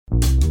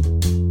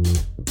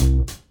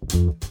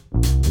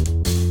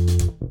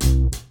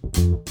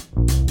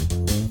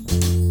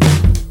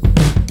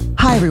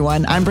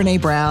everyone, I'm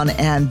Brené Brown,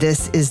 and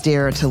this is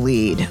Dare to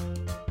Lead.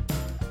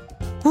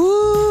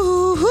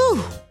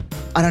 Woo-hoo.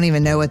 I don't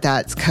even know what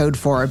that's code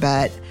for,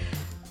 but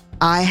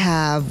I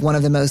have one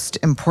of the most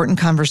important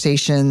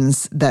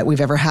conversations that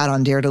we've ever had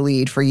on Dare to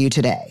Lead for you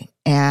today.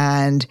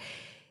 And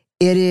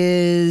it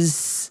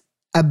is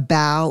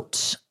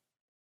about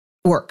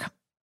work.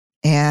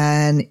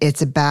 And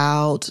it's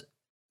about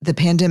the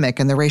pandemic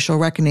and the racial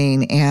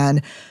reckoning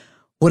and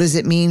what does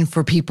it mean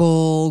for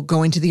people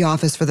going to the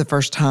office for the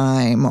first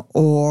time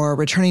or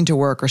returning to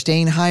work or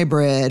staying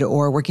hybrid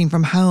or working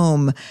from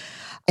home,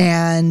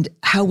 and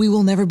how we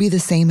will never be the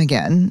same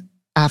again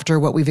after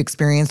what we've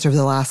experienced over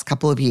the last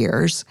couple of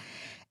years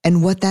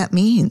and what that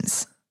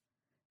means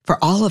for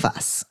all of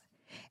us.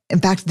 In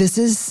fact, this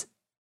is,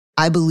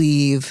 I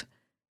believe,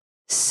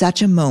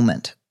 such a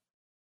moment.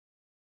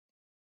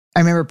 I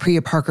remember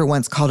Priya Parker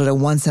once called it a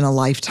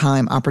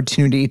once-in-a-lifetime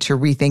opportunity to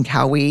rethink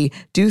how we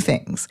do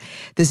things.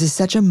 This is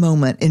such a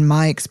moment in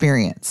my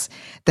experience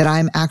that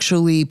I'm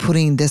actually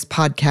putting this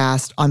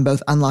podcast on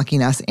both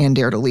Unlocking Us and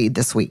Dare to Lead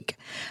this week.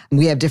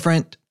 We have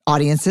different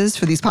audiences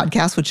for these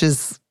podcasts, which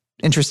is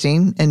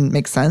interesting and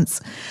makes sense.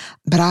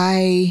 But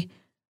I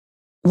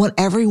want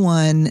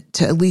everyone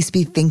to at least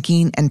be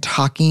thinking and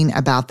talking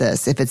about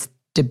this. If it's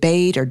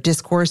debate or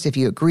discourse, if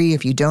you agree,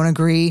 if you don't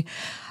agree,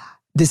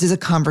 this is a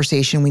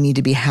conversation we need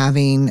to be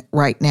having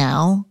right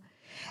now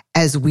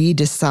as we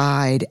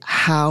decide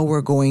how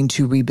we're going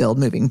to rebuild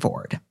moving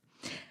forward.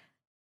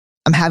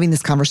 I'm having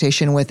this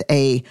conversation with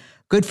a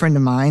good friend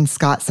of mine,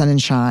 Scott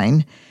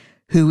Sonenshein,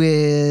 who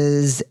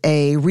is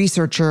a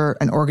researcher,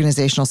 an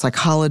organizational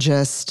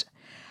psychologist,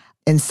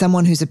 and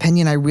someone whose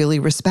opinion I really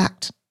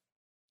respect.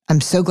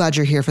 I'm so glad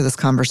you're here for this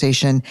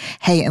conversation.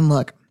 Hey, and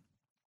look,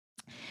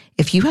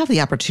 if you have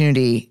the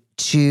opportunity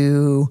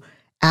to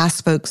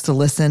ask folks to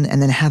listen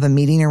and then have a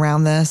meeting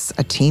around this,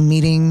 a team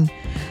meeting,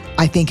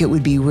 I think it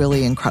would be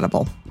really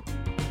incredible.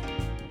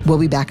 We'll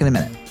be back in a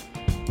minute.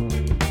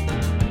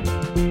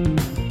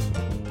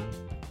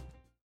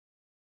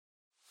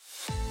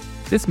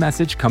 This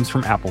message comes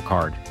from Apple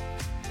Card.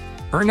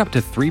 Earn up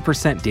to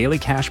 3% daily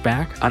cash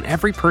back on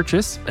every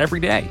purchase every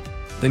day.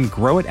 Then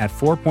grow it at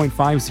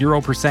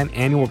 4.50%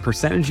 annual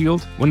percentage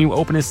yield when you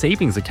open a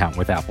savings account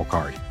with Apple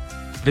Card.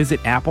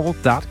 Visit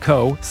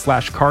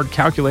apple.co/card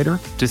calculator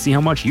to see how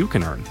much you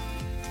can earn.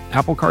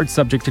 Apple Card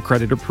subject to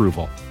credit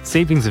approval.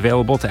 Savings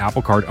available to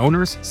Apple Card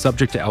owners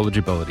subject to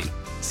eligibility.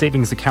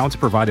 Savings accounts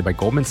provided by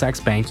Goldman Sachs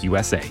Bank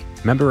USA.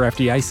 Member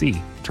FDIC.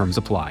 Terms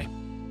apply.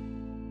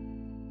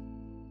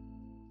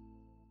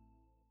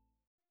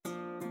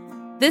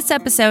 This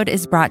episode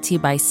is brought to you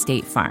by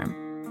State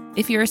Farm.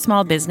 If you're a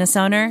small business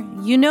owner,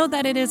 you know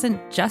that it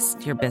isn't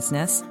just your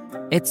business,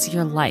 it's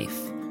your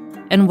life.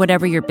 And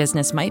whatever your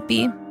business might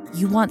be,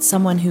 you want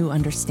someone who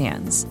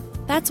understands.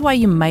 That's why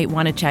you might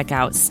want to check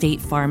out State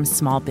Farm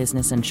Small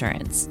Business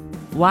Insurance.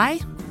 Why?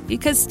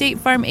 Because State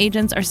Farm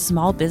agents are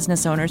small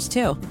business owners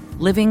too,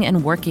 living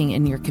and working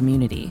in your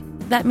community.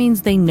 That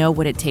means they know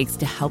what it takes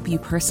to help you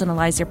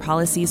personalize your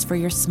policies for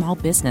your small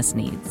business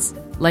needs.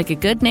 Like a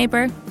good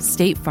neighbor,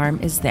 State Farm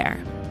is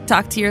there.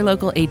 Talk to your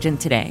local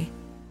agent today.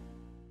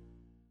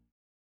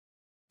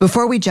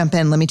 Before we jump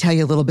in, let me tell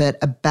you a little bit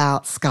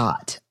about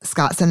Scott.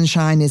 Scott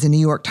Sonenshein is a New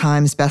York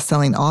Times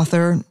bestselling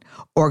author,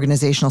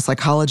 organizational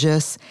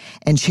psychologist,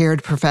 and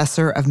chaired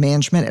professor of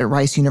management at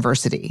Rice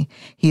University.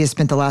 He has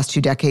spent the last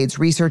 2 decades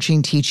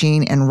researching,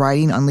 teaching, and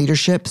writing on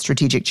leadership,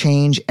 strategic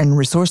change, and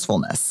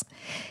resourcefulness.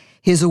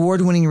 His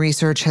award-winning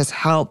research has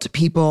helped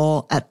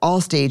people at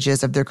all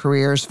stages of their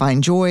careers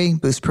find joy,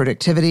 boost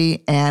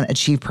productivity, and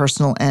achieve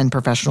personal and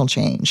professional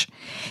change.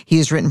 He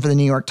has written for the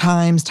New York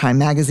Times, Time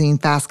Magazine,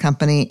 Fast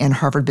Company, and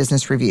Harvard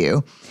Business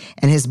Review,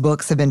 and his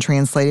books have been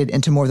translated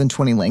into more than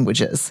 20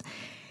 languages.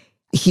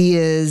 He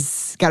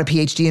has got a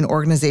PhD in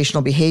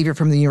organizational behavior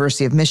from the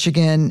University of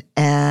Michigan,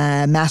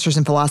 a master's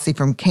in philosophy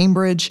from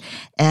Cambridge,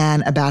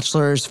 and a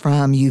bachelor's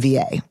from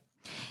UVA.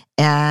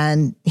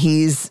 And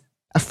he's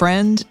a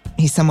friend.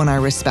 He's someone I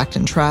respect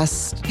and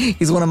trust.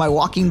 He's one of my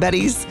walking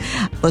buddies.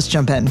 Let's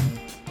jump in.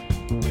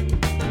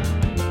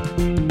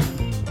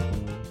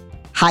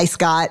 Hi,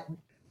 Scott.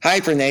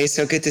 Hi, Brené.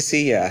 So good to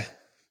see you.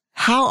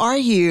 How are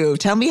you?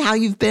 Tell me how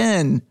you've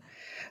been.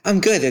 I'm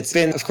good. It's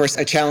been, of course,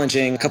 a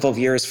challenging couple of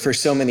years for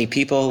so many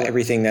people,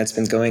 everything that's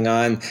been going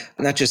on,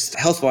 not just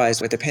health-wise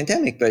with the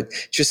pandemic, but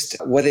just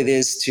what it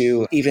is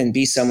to even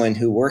be someone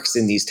who works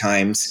in these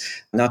times,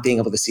 not being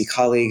able to see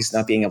colleagues,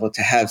 not being able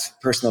to have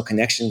personal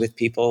connection with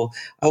people.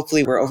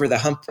 Hopefully we're over the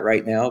hump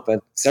right now, but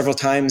several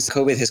times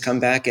COVID has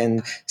come back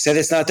and said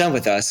it's not done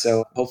with us.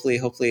 So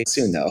hopefully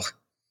soon though.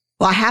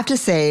 Well, I have to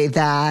say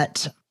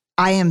that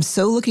I am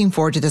so looking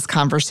forward to this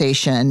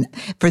conversation.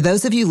 For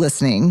those of you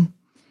listening,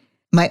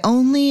 my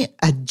only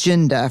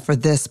agenda for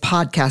this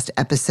podcast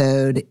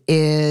episode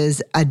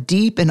is a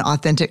deep and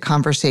authentic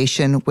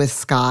conversation with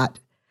Scott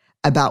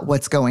about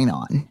what's going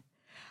on.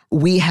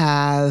 We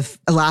have,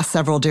 the last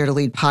several Dare to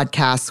Lead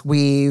podcasts,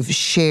 we've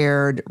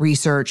shared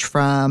research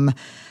from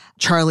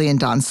Charlie and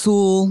Don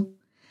Sewell,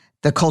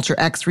 the Culture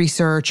X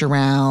research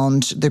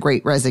around the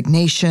Great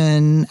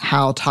Resignation,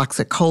 how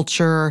toxic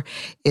culture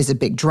is a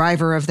big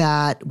driver of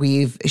that.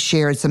 We've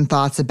shared some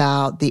thoughts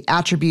about the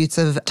attributes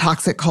of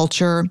toxic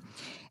culture.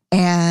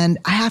 And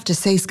I have to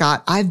say,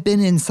 Scott, I've been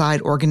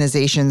inside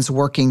organizations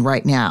working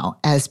right now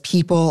as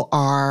people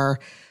are,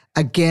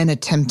 again,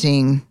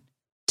 attempting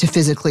to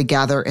physically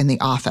gather in the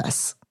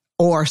office.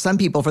 Or some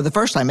people for the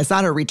first time. It's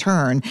not a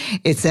return.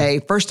 It's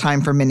a first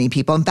time for many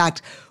people. In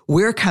fact,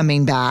 we're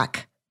coming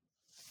back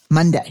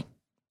Monday.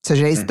 So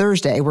today's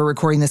Thursday. We're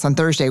recording this on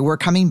Thursday. We're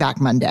coming back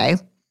Monday.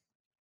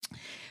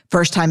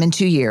 First time in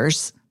 2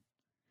 years.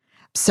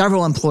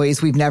 Several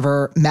employees we've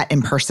never met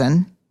in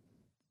person.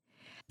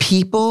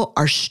 People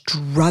are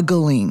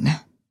struggling.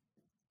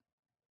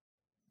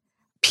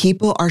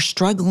 People are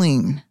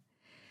struggling.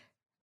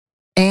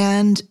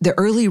 And the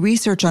early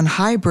research on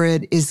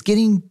hybrid is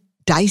getting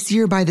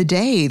dicier by the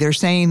day. They're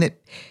saying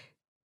that,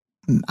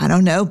 I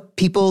don't know,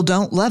 people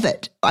don't love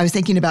it. I was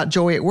thinking about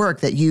Joy at Work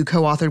that you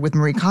co-authored with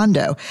Marie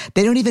Kondo.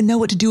 They don't even know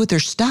what to do with their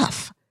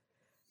stuff.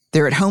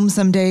 They're at home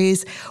some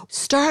days.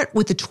 Start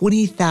with the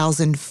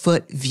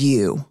 20,000-foot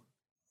view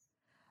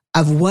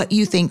of what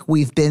you think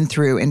we've been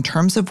through in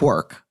terms of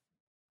work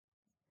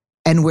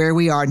and where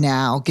we are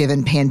now,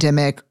 given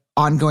pandemic,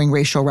 ongoing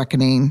racial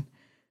reckoning.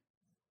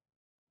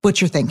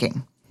 What you're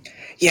thinking?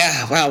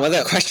 Yeah, wow, what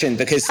a question,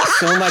 because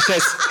so much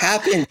has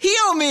happened.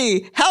 Heal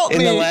me, help me.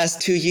 In the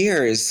last 2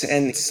 years.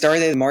 And it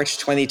started in March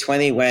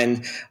 2020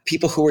 when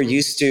people who were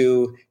used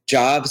to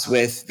jobs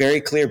with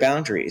very clear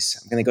boundaries,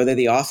 I'm going to go to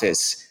the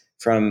office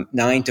from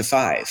 9 to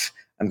 5.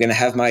 I'm going to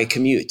have my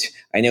commute.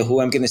 I know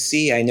who I'm going to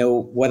see. I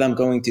know what I'm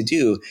going to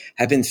do,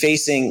 have been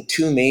facing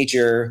two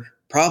major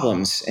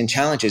problems and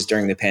challenges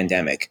during the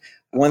pandemic.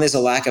 One is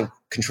a lack of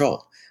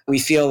control. We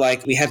feel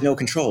like we have no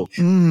control.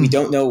 We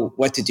don't know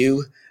what to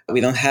do. We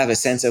don't have a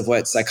sense of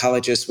what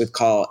psychologists would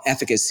call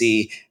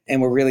efficacy,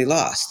 and we're really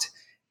lost.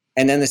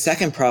 And then the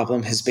second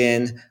problem has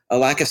been a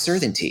lack of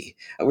certainty.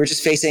 We're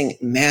just facing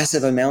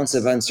massive amounts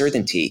of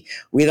uncertainty.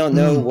 We don't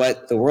know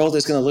what the world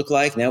is going to look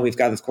like. Now we've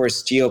got, of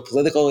course,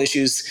 geopolitical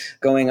issues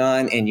going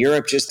on in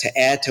Europe, just to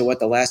add to what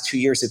the last 2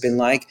 years have been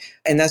like.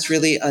 And that's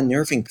really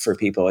unnerving for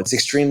people. It's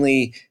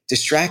extremely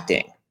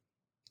distracting.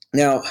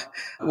 Now,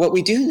 what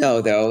we do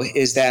know, though,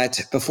 is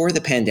that before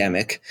the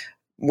pandemic,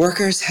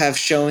 workers have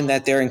shown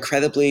that they're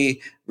incredibly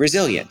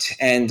resilient.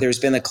 And there's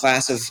been a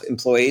class of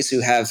employees who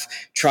have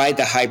tried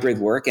the hybrid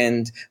work,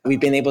 and we've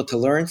been able to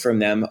learn from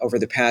them over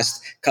the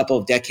past couple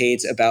of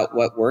decades about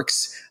what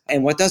works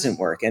and what doesn't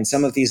work. And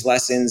some of these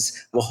lessons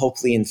will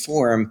hopefully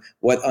inform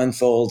what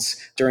unfolds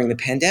during the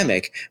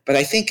pandemic. But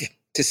I think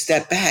to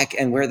step back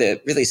and where to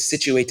really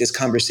situate this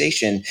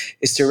conversation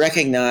is to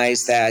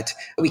recognize that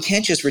we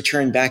can't just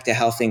return back to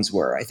how things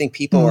were. I think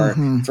people are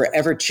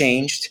forever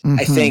changed.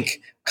 I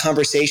think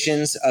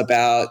conversations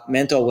about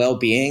mental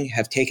well-being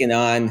have taken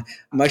on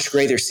much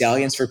greater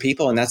salience for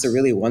people, and that's a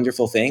really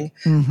wonderful thing.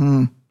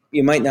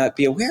 You might not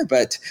be aware,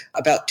 but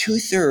about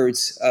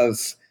 2/3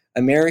 of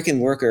American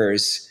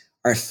workers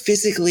are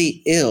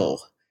physically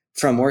ill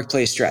from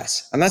workplace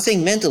stress. I'm not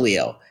saying mentally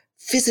ill,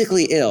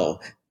 physically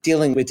ill,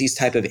 dealing with these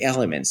type of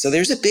elements. So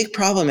there's a big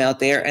problem out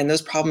there, and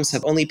those problems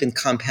have only been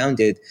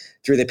compounded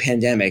through the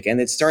pandemic. And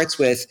it starts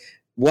with,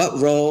 what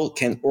role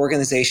can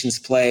organizations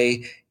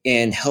play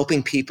in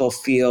helping people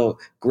feel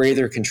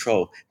greater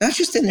control, not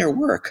just in their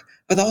work,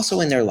 but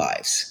also in their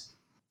lives?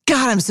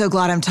 God, I'm so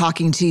glad I'm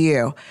talking to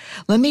you.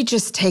 Let me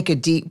just take a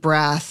deep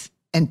breath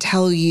and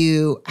tell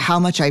you how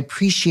much I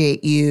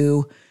appreciate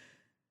you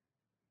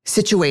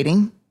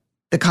situating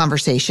the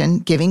conversation,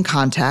 giving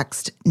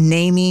context,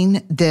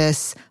 naming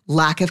this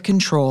lack of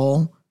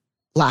control,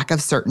 lack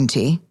of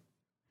certainty.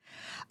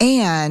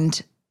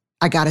 And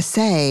I got to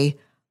say,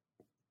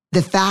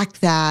 the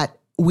fact that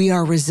we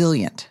are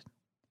resilient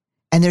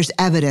and there's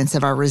evidence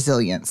of our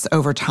resilience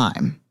over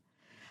time.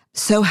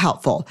 So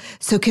helpful.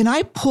 So can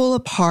I pull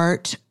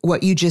apart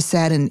what you just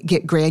said and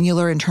get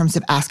granular in terms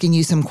of asking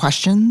you some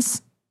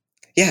questions?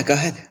 Yeah, go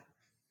ahead.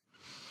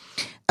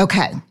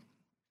 Okay.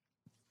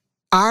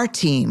 Our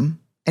team,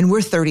 and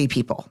we're 30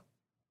 people.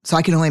 So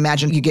I can only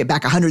imagine you get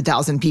back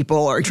 100,000 people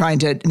or trying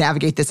to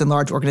navigate this in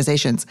large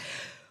organizations.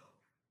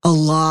 A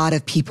lot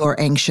of people are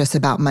anxious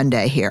about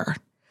Monday here.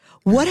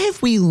 What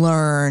have we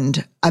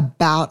learned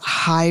about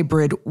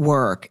hybrid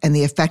work and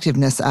the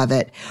effectiveness of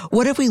it?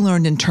 What have we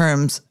learned in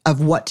terms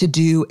of what to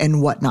do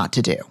and what not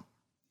to do?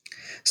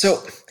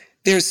 So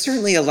there's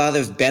certainly a lot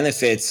of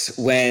benefits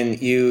when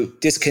you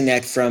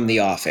disconnect from the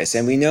office.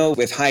 And we know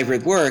with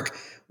hybrid work,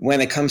 when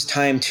it comes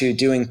time to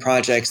doing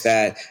projects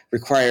that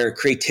require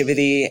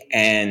creativity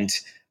and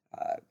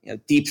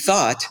deep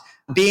thought,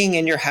 being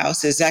in your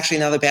house is actually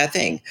not a bad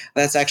thing.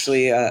 That's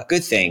actually a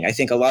good thing. I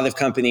think a lot of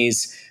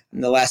companies in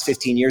the last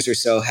 15 years or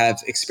so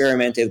have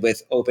experimented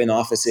with open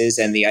offices,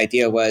 and the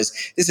idea was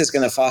this is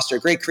going to foster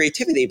great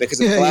creativity because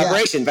of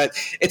collaboration. But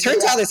it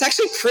turns out it's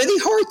actually pretty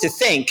hard to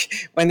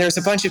think when there's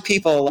a bunch of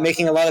people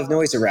making a lot of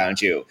noise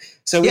around you.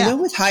 So we know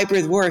with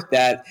hybrid work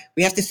that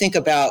we have to think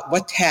about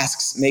what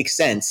tasks make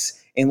sense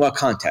in what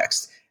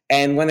context.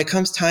 And when it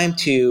comes time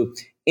to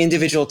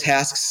individual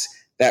tasks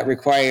that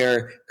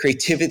require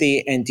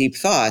creativity and deep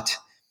thought,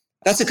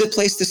 that's a good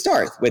place to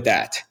start with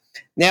that.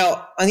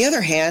 Now, on the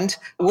other hand,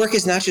 work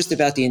is not just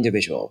about the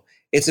individual.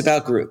 It's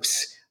about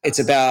groups. It's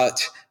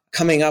about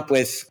coming up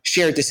with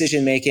shared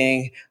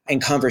decision-making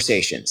and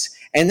conversations.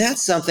 And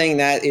that's something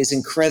that is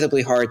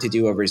incredibly hard to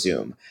do over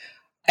Zoom.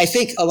 I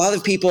think a lot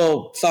of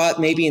people thought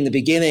maybe in the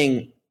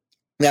beginning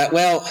that,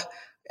 well,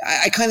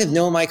 I kind of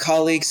know my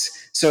colleagues,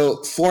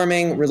 so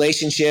forming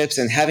relationships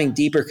and having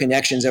deeper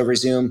connections over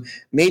Zoom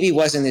maybe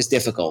wasn't as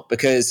difficult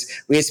because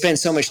we had spent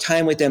so much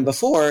time with them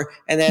before,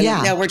 and then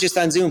now we're just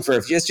on Zoom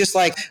it's just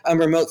like I'm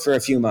remote for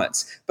a few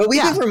months. But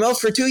we've been remote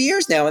for 2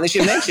 years now, and as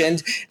you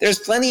mentioned, there's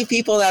plenty of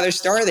people that are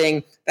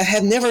starting that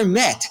have never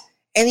met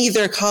any of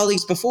their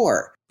colleagues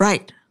before.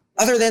 Right.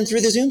 Other than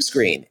through the Zoom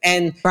screen.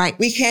 And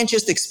we can't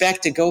just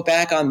expect to go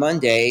back on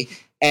Monday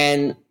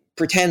and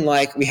pretend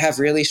like we have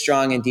really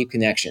strong and deep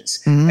connections.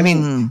 I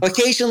mean,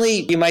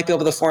 occasionally you might be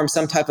able to form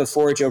some type of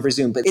forge over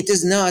Zoom, but it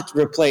does not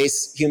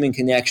replace human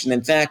connection.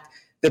 In fact,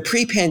 the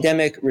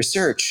pre-pandemic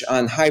research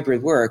on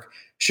hybrid work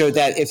showed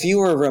that if you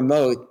were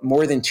remote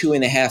more than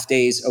 2.5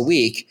 days a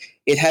week,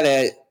 it had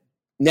a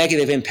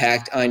negative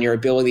impact on your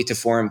ability to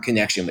form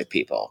connection with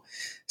people.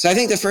 So I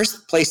think the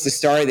first place to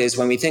start is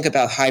when we think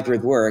about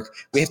hybrid work,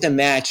 we have to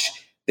match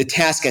the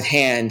task at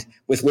hand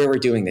with where we're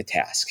doing the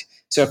task.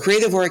 So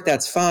creative work,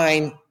 that's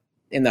fine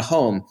in the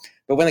home.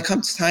 But when it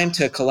comes time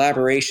to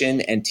collaboration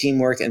and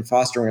teamwork and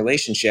fostering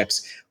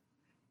relationships,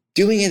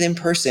 doing it in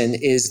person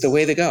is the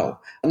way to go.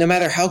 No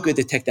matter how good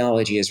the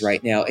technology is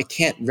right now, it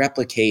can't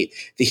replicate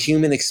the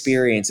human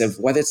experience of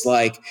what it's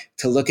like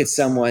to look at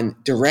someone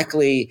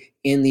directly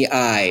in the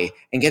eye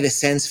and get a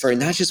sense for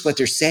not just what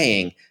they're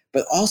saying,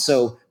 but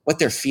also what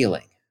they're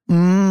feeling.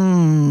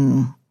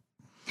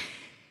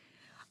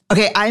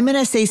 Okay, I'm going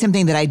to say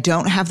something that I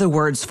don't have the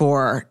words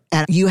for,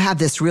 and you have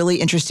this really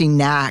interesting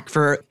knack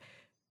for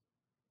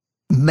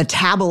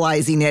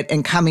metabolizing it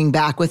and coming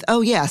back with,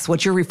 oh yes,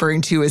 what you're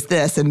referring to is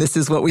this, and this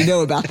is what we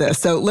know about this.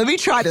 So let me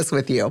try this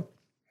with you.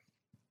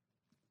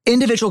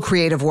 Individual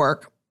creative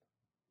work.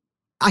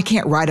 I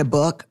can't write a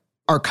book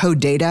or code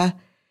data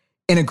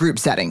in a group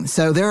setting.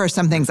 So there are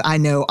some things I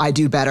know I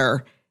do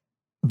better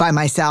by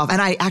myself,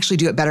 and I actually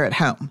do it better at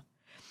home.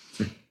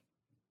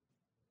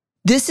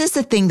 This is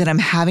the thing that I'm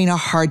having a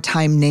hard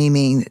time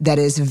naming that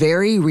is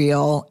very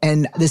real.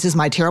 And this is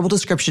my terrible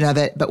description of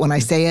it. But when I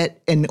say it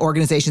in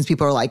organizations,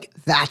 people are like,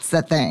 that's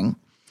the thing.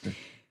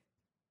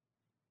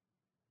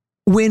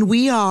 When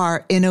we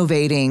are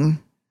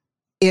innovating,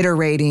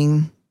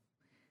 iterating,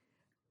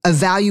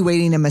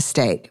 evaluating a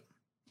mistake,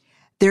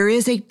 there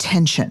is a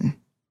tension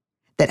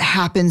that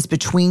happens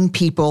between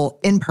people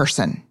in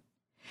person.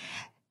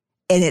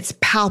 And it's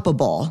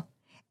palpable.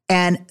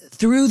 And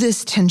through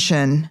this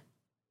tension,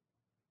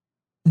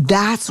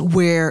 that's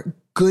where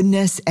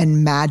goodness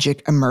and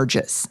magic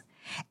emerges.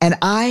 And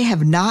I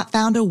have not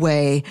found a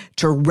way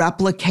to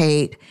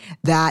replicate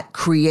that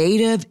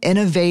creative,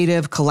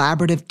 innovative,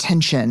 collaborative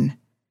tension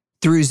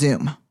through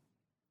Zoom.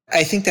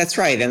 I think that's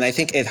right. And I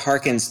think it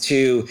harkens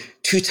to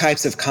two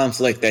types of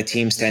conflict that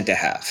teams tend to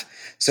have.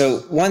 So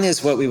one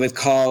is what we would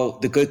call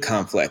the good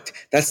conflict.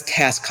 That's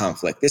task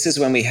conflict. This is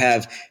when we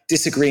have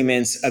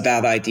disagreements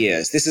about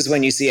ideas. This is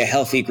when you see a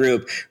healthy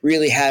group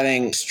really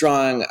having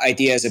strong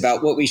ideas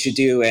about what we should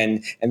do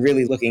and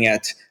really looking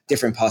at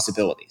different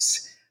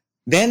possibilities.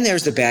 Then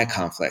there's the bad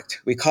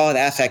conflict. We call it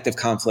affective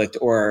conflict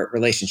or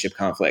relationship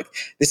conflict.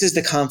 This is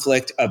the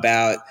conflict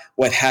about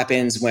what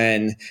happens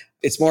when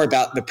it's more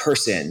about the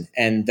person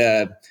and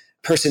the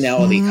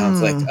personality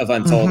conflict of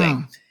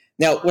unfolding.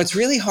 Now, what's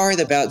really hard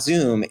about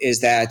Zoom is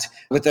that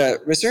what the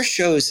research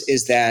shows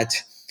is that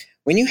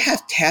when you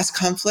have task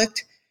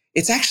conflict,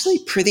 it's actually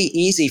pretty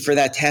easy for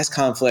that task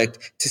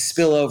conflict to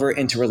spill over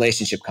into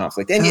relationship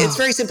conflict. And it's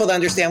very simple to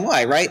understand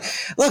why, right?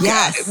 Look,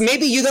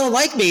 maybe you don't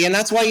like me and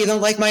that's why you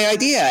don't like my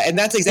idea. And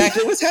that's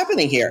exactly what's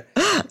happening here.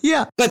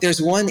 But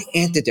there's one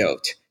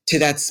antidote to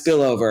that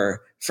spillover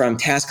from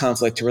task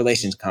conflict to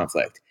relationship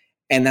conflict,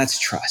 and that's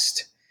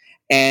trust.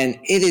 And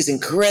it is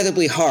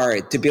incredibly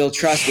hard to build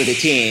trust with a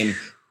team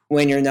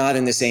when you're not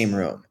in the same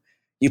room.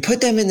 You put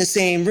them in the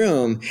same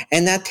room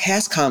and that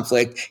task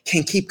conflict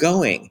can keep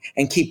going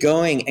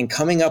and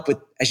coming up with,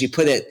 as you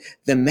put it,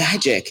 the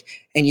magic.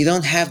 And you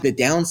don't have the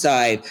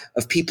downside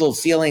of people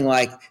feeling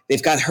like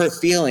they've got hurt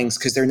feelings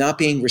because they're not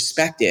being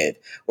respected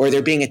or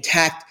they're being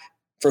attacked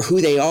for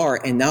who they are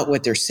and not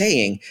what they're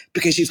saying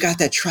because you've got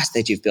that trust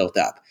that you've built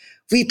up.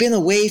 We've been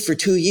away for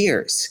 2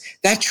 years.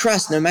 That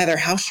trust, no matter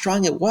how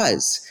strong it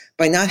was,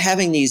 by not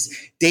having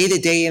these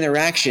day-to-day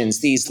interactions,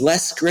 these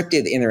less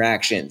scripted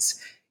interactions,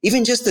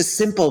 even just a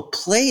simple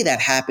play that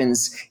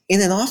happens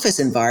in an office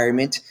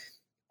environment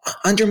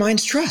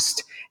undermines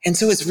trust. And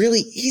so it's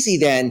really easy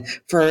then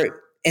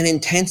for an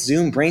intense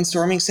Zoom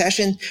brainstorming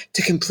session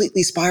to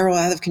completely spiral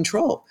out of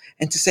control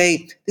and to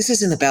say, this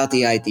isn't about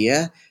the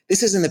idea.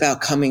 This isn't about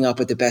coming up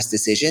with the best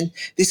decision.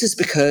 This is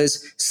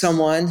because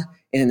someone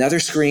in another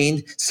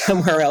screen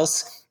somewhere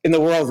else in the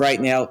world right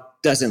now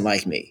doesn't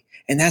like me.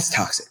 And that's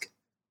toxic.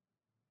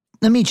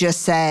 Let me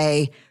just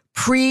say,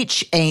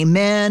 Preach,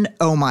 amen.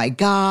 Oh my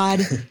God.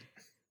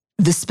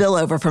 The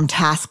spillover from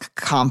task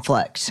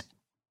conflict.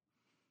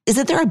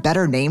 Isn't there a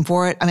better name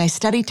for it? I mean, I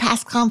study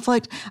task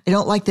conflict. I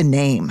don't like the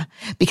name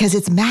because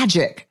it's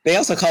magic. They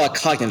also call it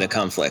cognitive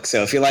conflict.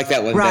 So if you like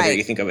that one better,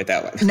 you can go with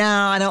that one. No,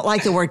 I don't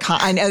like the word.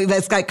 I know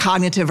that's like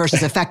cognitive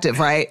versus affective,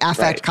 right?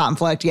 Affect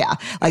conflict. Yeah.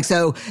 Like,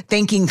 so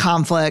thinking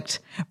conflict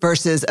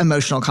versus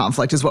emotional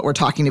conflict is what we're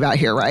talking about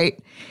here, right?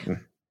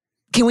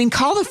 Can we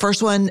call the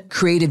first one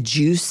creative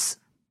juice?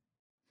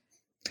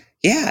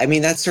 Yeah, I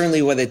mean, that's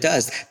certainly what it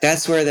does.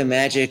 That's where the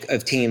magic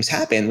of teams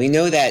happen. We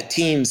know that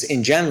teams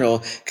in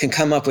general can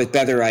come up with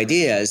better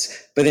ideas,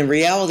 but in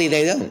reality,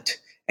 they don't.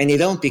 And they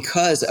don't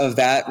because of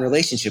that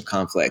relationship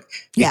conflict.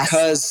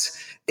 Because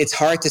it's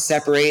hard to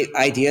separate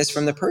ideas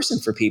from the person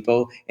for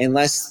people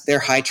unless they're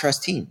high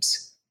trust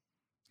teams.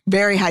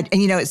 Very high.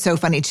 And it's so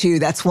funny too.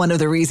 That's one of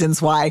the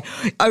reasons why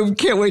I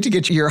can't wait to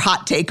get your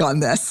hot take on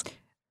this.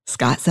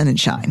 Scott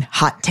Sonenshein,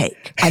 hot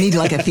take. I need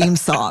like a theme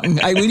song.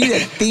 We need a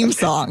theme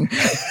song.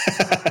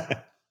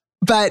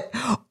 But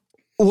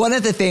one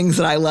of the things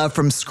that I love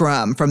from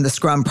the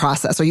Scrum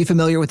process, are you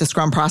familiar with the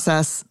Scrum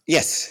process?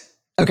 Yes.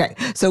 Okay.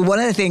 So one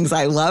of the things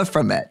I love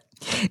from it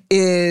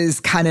is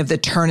kind of the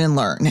turn and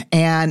learn.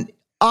 And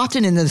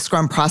often in the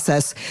Scrum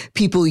process,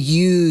 people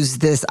use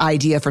this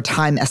idea for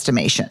time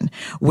estimation,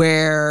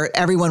 where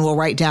everyone will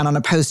write down on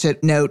a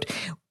Post-it note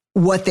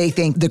what they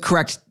think the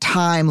correct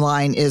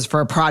timeline is for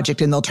a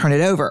project, and they'll turn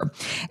it over.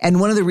 And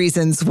one of the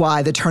reasons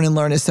why the turn and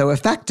learn is so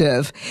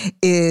effective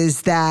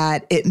is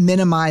that it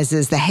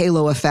minimizes the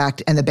halo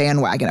effect and the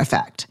bandwagon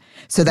effect.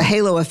 So the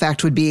halo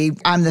effect would be,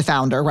 I'm the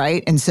founder,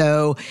 right? And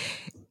so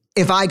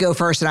if I go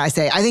first and I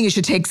say, I think it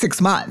should take 6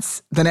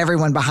 months, then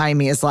everyone behind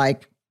me is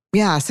like,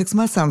 yeah, 6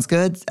 months sounds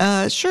good.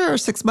 Sure,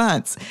 6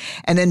 months.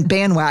 And then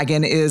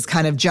bandwagon is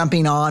kind of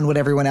jumping on what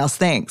everyone else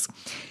thinks.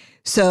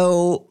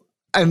 So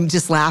I'm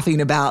just laughing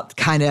about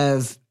kind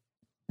of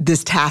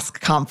this task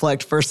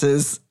conflict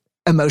versus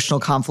emotional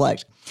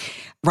conflict.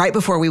 Right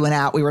before we went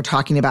out, we were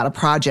talking about a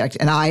project,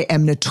 and I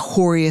am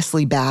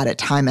notoriously bad at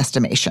time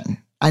estimation.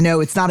 I know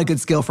it's not a good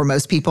skill for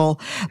most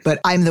people, but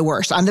I'm the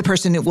worst. I'm the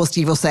person that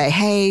Steve will say,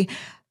 hey,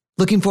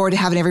 looking forward to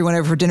having everyone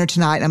over for dinner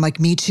tonight. And I'm like,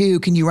 me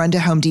too. Can you run to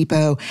Home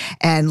Depot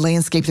and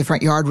landscape the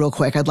front yard real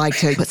quick? I'd like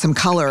to put some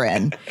color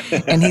in.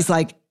 And he's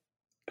like,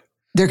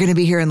 they're going to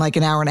be here in like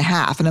an hour and a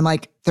half. And I'm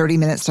like, 30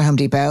 minutes to Home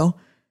Depot,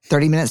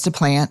 30 minutes to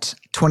plant,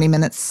 20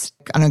 minutes.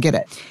 I don't get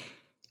it.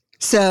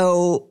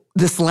 So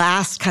this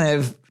last kind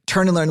of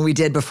turn and learn we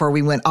did before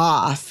we went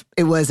off,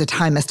 it was a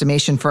time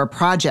estimation for a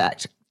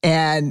project.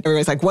 And it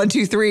was like 1,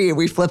 2, 3, and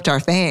we flipped our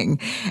thing.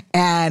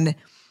 And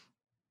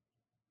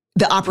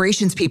the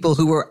operations people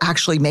who were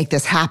actually make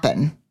this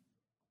happen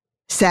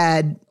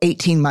said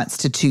 18 months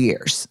to 2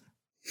 years.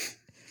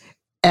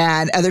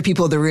 And other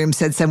people in the room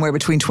said somewhere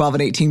between 12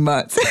 and 18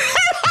 months.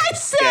 I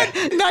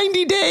said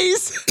 90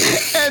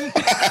 days. And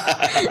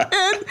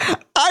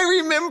I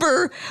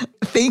remember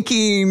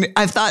thinking,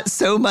 I've thought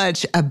so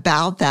much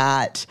about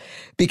that,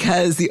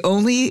 because the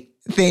only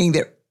thing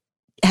that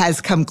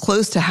has come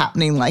close to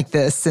happening like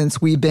this since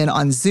we've been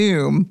on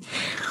Zoom,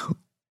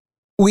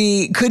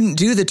 we couldn't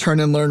do the turn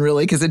and learn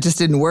really because it just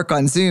didn't work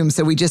on Zoom.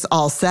 So we just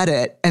all said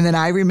it. And then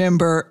I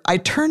remember I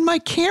turned my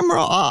camera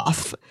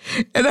off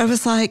and I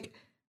was like,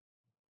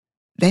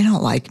 they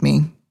don't like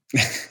me.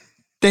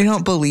 They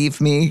don't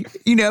believe me.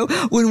 You know,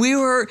 when we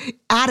were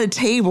at a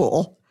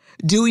table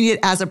doing it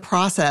as a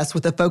process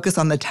with a focus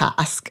on the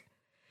task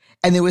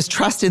and there was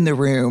trust in the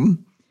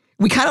room,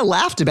 we kind of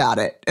laughed about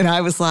it. And I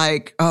was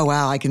like, oh,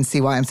 wow, I can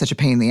see why I'm such a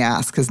pain in the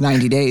ass, because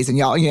 90 days and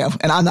y'all,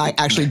 and I'm not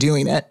actually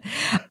doing it.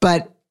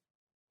 But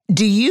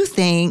do you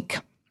think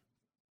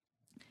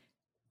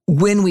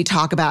when we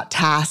talk about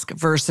task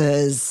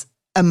versus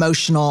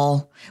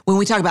emotional, when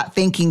we talk about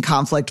thinking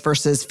conflict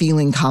versus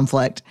feeling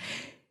conflict,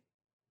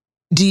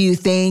 do you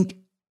think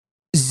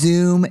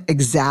Zoom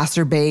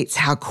exacerbates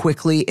how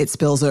quickly it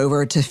spills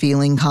over to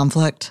feeling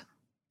conflict?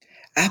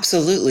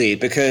 Absolutely,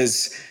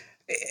 because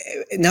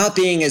not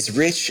being as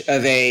rich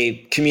of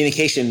a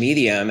communication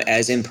medium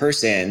as in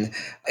person,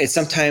 it's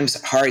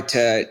sometimes hard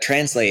to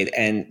translate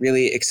and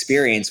really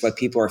experience what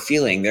people are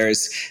feeling.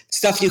 There's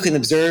stuff you can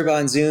observe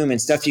on Zoom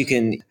and stuff you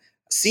can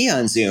see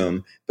on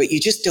Zoom, but you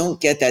just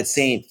don't get that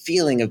same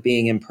feeling of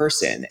being in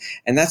person.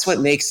 And that's what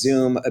makes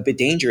Zoom a bit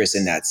dangerous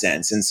in that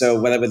sense. And so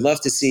what I would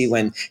love to see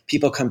when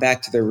people come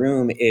back to the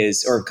room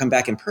or come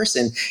back in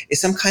person,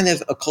 is some kind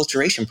of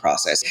acculturation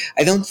process.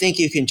 I don't think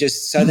you can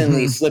just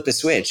suddenly flip a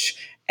switch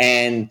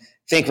and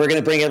think we're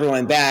going to bring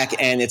everyone back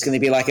and it's going to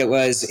be like it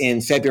was in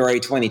February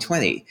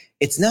 2020.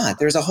 It's not.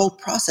 There's a whole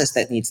process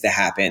that needs to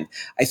happen.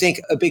 I think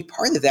a big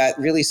part of that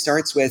really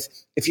starts with,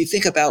 if you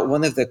think about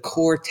one of the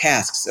core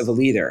tasks of a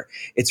leader,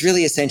 it's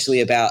really essentially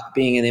about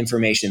being an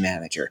information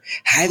manager.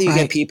 How do you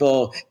get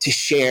people to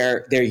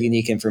share their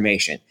unique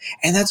information?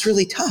 And that's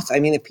really tough.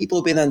 I mean, if people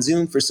have been on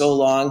Zoom for so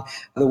long,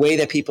 the way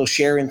that people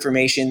share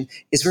information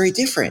is very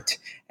different.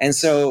 And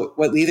so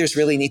what leaders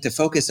really need to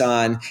focus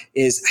on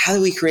is, how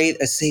do we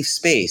create a safe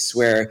space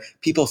where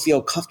people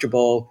feel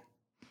comfortable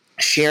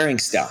sharing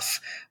stuff,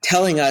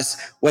 telling us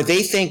what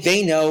they think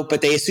they know,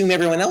 but they assume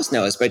everyone else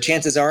knows. But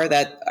chances are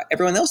that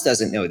everyone else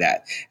doesn't know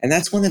that. And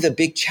that's one of the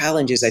big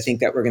challenges I think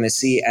that we're going to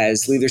see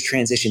as leaders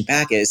transition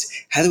back is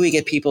how do we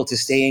get people to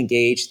stay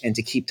engaged and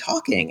to keep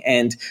talking?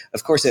 And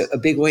of course, a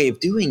big way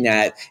of doing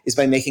that is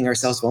by making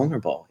ourselves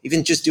vulnerable.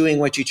 Even just doing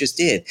what you just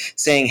did,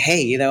 saying,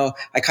 hey,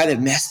 I kind of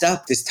messed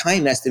up this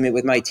time estimate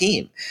with my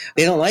team.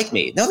 They don't like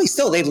me. No,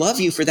 they love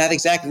you for that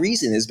exact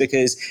reason, is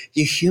because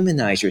you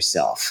humanize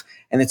yourself.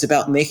 And it's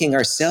about making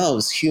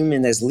ourselves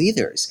human as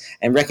leaders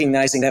and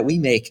recognizing that we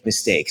make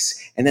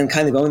mistakes and then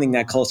kind of owning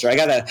that culture. I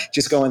got to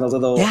just go on a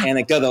little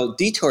anecdotal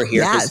detour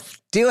here. Yes,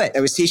 do it.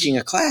 I was teaching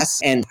a class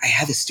and I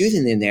had a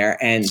student in there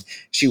and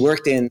she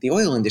worked in the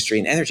oil industry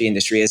and energy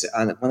industry as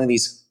on one of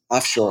these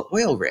offshore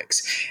oil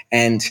rigs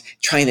and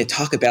trying to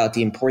talk about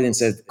the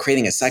importance of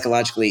creating a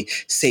psychologically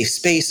safe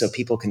space so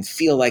people can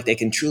feel like they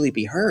can truly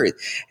be heard.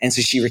 And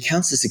so she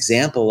recounts this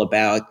example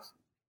about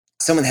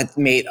someone had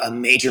made a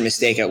major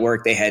mistake at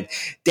work. They had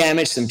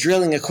damaged some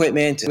drilling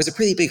equipment. It was a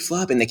pretty big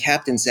flub. And the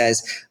captain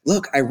says,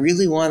 look, I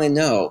really want to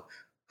know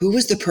who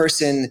was the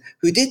person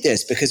who did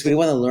this because we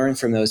want to learn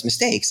from those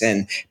mistakes.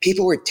 And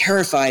people were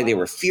terrified. They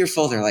were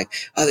fearful. They're like,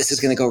 oh, this is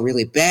going to go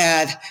really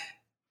bad.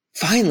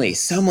 Finally,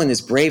 someone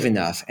is brave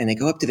enough and they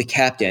go up to the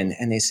captain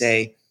and they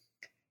say,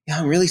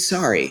 I'm really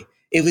sorry.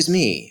 It was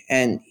me.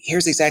 And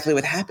here's exactly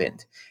what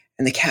happened.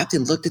 And the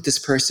captain looked at this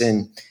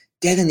person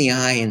dead in the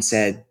eye and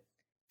said,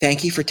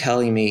 thank you for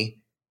telling me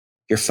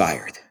you're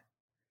fired.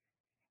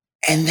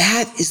 And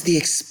that is the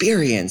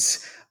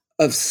experience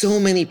of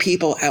so many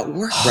people at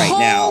work right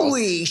now.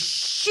 Holy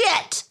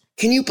shit.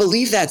 Can you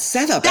believe that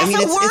setup? That's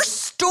the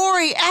worst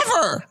story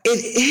ever.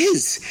 It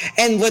is.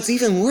 And what's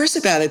even worse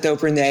about it, though,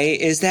 Brené,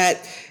 is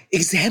that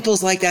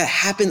examples like that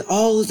happen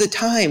all of the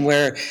time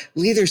where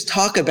leaders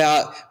talk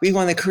about, we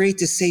want to create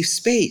this safe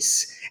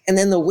space. And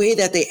then the way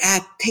that they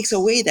act takes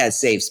away that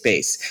safe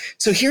space.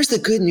 So here's the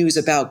good news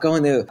about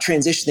going to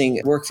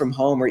transitioning work from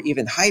home or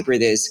even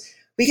hybrid is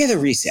we get a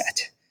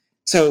reset.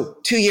 So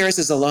 2 years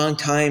is a long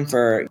time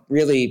for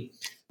really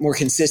more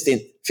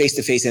consistent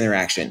face-to-face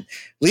interaction.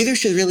 Leaders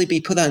should really be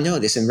put on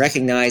notice and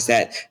recognize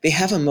that they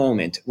have a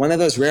moment, one of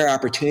those rare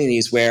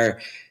opportunities where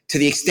to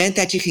the extent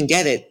that you can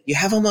get it, you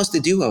have almost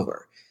a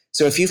do-over.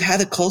 So if you've had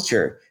a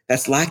culture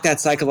that's lacked that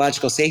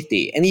psychological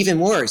safety, and even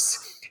worse,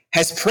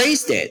 has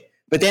praised it,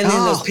 but then in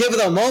those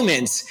pivotal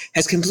moments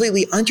has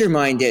completely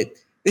undermined it.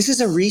 This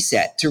is a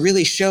reset to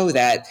really show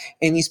that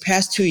in these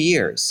past 2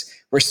 years,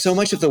 where so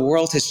much of the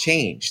world has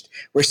changed,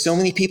 where so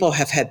many people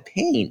have had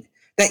pain,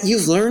 that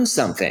you've learned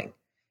something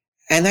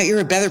and that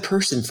you're a better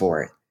person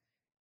for it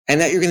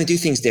and that you're going to do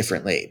things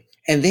differently.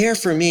 And there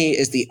for me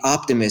is the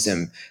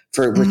optimism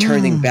for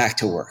returning back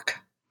to work.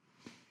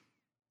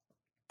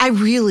 I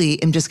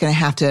really am just going to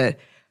have to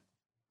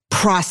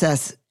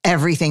process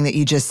everything that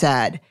you just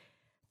said.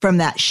 From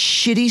that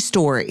shitty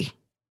story,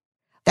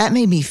 that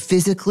made me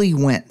physically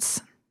wince.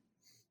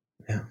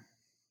 Yeah.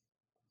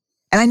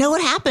 And I know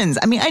what happens.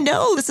 I mean, I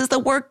know this is the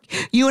work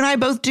you and I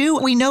both do.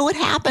 We know what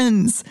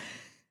happens.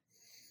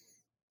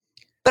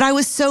 But I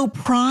was so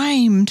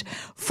primed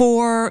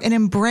for an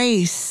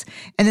embrace.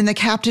 And then the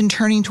captain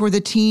turning toward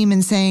the team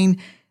and saying,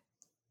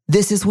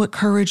 this is what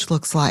courage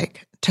looks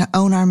like, to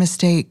own our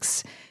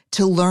mistakes,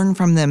 to learn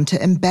from them, to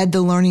embed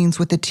the learnings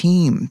with the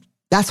team.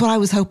 That's what I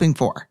was hoping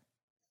for.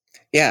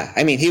 Yeah,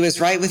 I mean, he was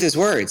right with his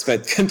words,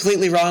 but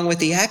completely wrong with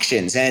the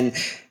actions. And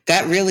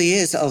that really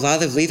is a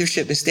lot of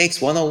leadership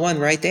mistakes 101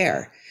 right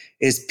there,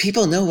 is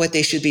people know what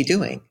they should be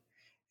doing.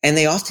 And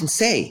they often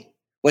say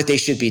what they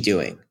should be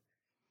doing.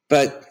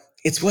 But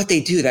it's what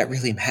they do that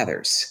really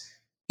matters.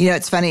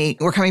 It's funny.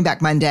 We're coming back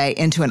Monday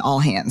into an all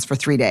hands for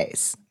 3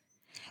 days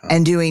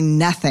and doing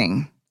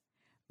nothing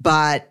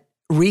but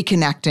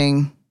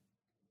reconnecting,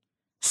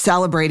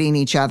 celebrating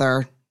each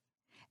other,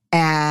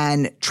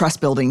 and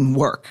trust building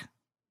work.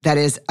 That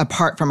is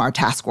apart from our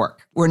task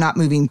work. We're not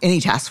moving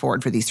any task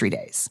forward for these 3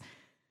 days.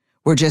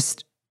 We're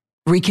just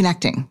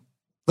reconnecting,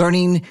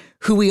 learning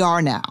who we are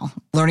now,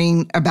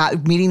 learning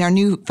about meeting our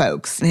new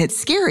folks. And it's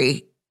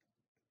scary.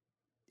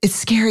 It's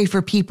scary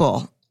for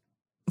people.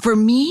 For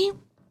me,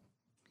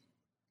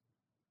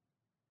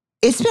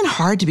 it's been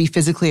hard to be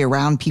physically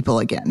around people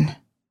again.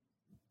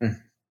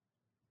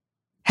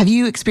 Have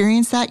you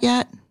experienced that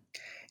yet?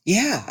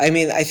 Yeah. I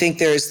mean, I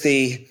think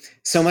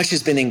so much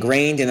has been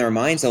ingrained in our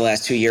minds the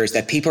last 2 years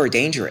that people are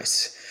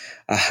dangerous,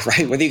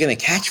 right? What are you going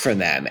to catch from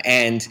them?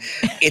 And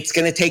it's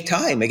going to take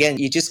time. Again,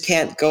 you just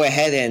can't go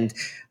ahead and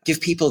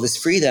give people this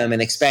freedom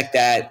and expect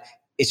that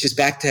it's just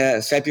back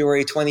to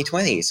February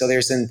 2020. So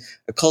there's a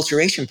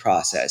acculturation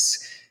process.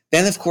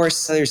 Then, of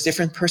course, there's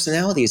different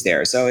personalities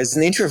there. So as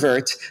an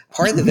introvert,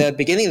 part of the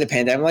beginning of the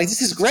pandemic, I'm like,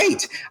 this is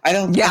great. I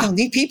don't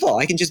need people.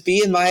 I can just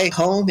be in my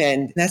home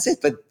and that's it.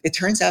 But it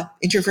turns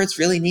out introverts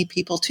really need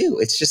people too.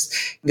 It's just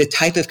the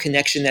type of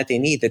connection that they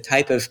need, the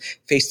type of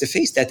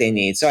face-to-face that they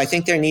need. So I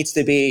think there needs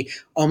to be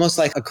almost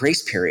like a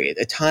grace period,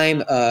 a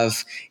time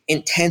of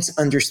intense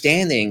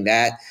understanding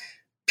that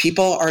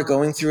people are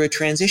going through a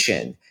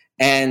transition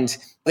and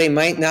they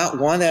might not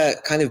want to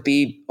kind of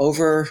be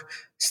over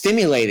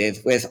stimulated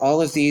with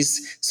all of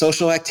these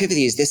social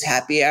activities, this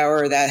happy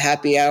hour, that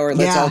happy hour,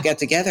 let's all get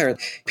together.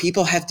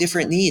 People have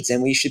different needs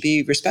and we should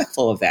be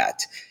respectful of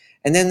that.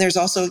 And then there's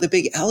also the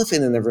big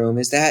elephant in the room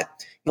is that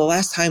the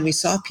last time we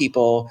saw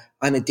people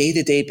on a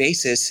day-to-day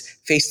basis,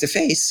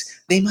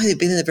 face-to-face, they might have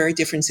been in a very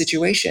different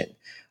situation.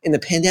 In the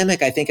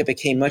pandemic, I think it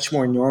became much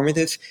more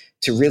normative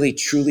to really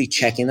truly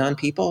check in on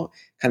people,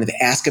 kind of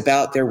ask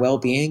about their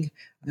well-being,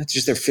 not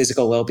just their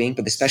physical well-being,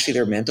 but especially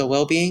their mental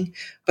well-being.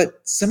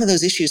 But some of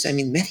those issues, I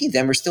mean, many of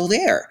them are still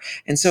there.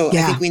 And so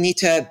I think we need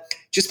to,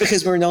 just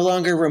because we're no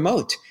longer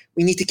remote,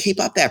 we need to keep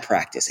up that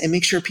practice and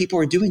make sure people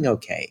are doing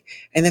okay.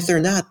 And if they're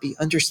not, be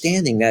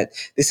understanding that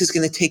this is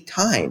going to take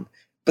time.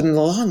 But in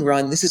the long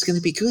run, this is going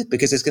to be good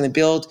because it's going to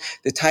build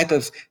the type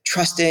of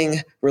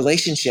trusting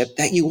relationship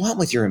that you want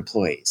with your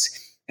employees.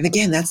 And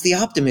again, that's the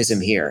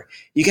optimism here.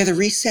 You got to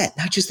reset,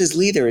 not just as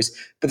leaders,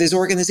 but as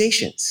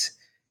organizations.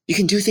 You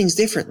can do things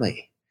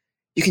differently.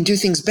 You can do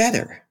things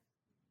better.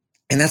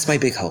 And that's my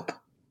big hope.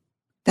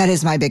 That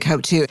is my big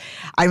hope too.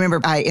 I remember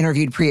I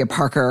interviewed Priya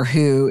Parker,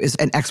 who is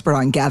an expert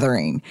on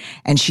gathering.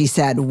 And she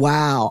said,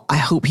 wow, I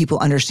hope people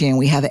understand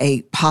we have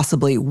a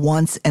possibly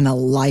once in a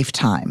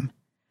lifetime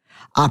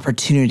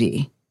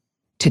opportunity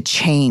to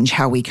change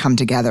how we come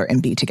together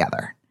and be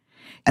together.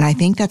 And I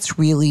think that's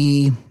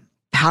really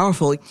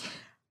powerful.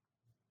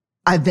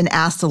 I've been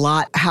asked a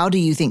lot, how do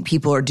you think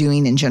people are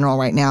doing in general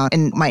right now?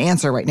 And my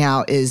answer right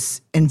now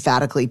is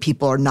emphatically,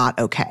 people are not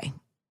okay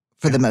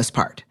for the most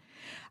part.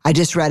 I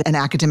just read an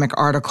academic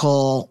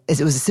article. It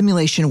was a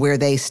simulation where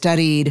they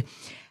studied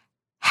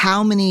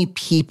how many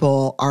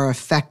people are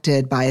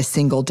affected by a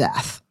single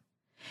death.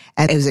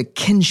 And it was a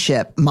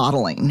kinship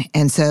modeling.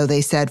 And so they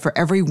said for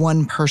every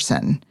one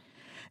person,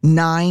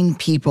 9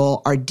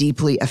 people are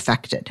deeply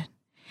affected.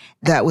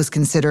 That was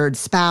considered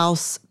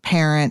spouse,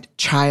 parent,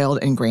 child,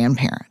 and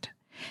grandparent.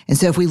 And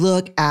so if we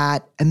look at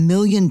 1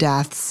 million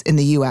deaths in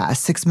the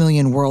US, 6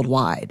 million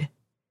worldwide,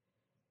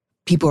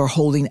 people are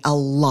holding a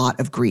lot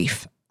of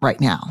grief right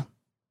now.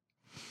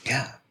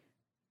 Yeah.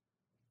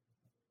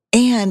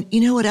 And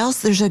you know what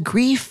else? There's a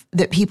grief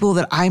that people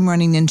that I'm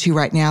running into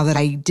right now that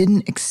I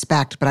didn't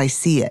expect, but I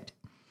see it.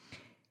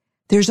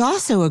 There's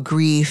also a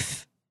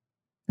grief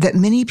that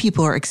many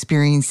people are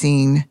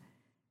experiencing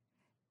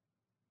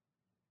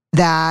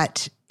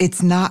that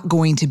it's not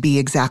going to be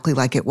exactly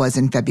like it was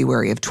in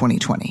February of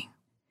 2020,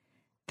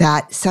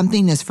 that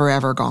something is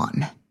forever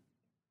gone.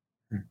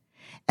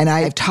 And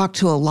I've talked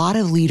to a lot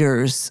of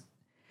leaders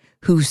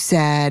who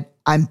said,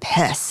 I'm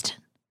pissed.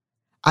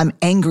 I'm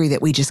angry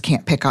that we just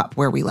can't pick up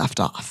where we left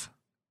off.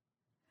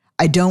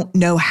 I don't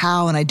know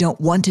how, and I don't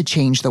want to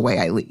change the way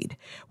I lead.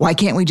 Why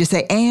can't we just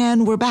say,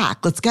 and we're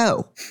back, let's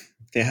go?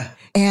 Yeah.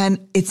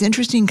 And it's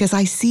interesting because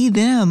I see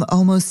them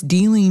almost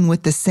dealing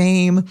with the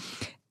same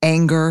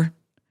anger,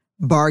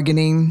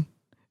 bargaining,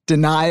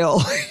 denial,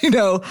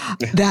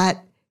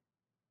 that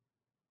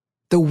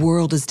the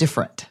world is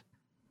different.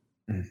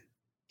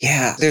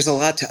 Yeah, there's a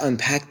lot to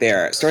unpack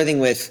there, starting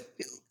with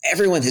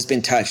everyone has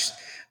been touched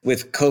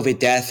with COVID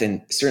death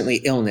and certainly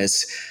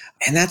illness.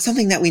 And that's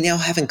something that we now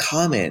have in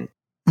common.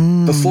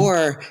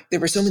 Before, there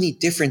were so many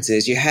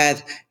differences. You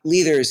had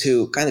leaders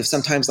who kind of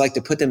sometimes like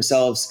to put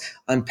themselves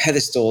on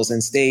pedestals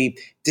and stay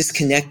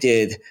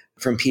disconnected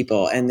from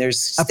people. And there's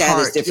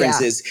status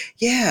differences.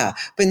 Yeah.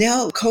 But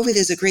now COVID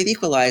is a great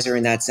equalizer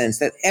in that sense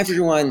that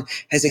everyone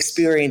has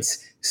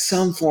experienced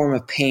some form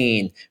of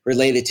pain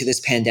related to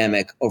this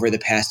pandemic over the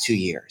past 2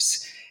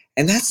 years.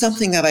 And that's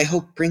something that I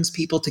hope brings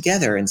people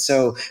together. And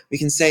so we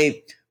can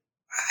say,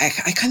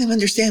 I kind of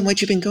understand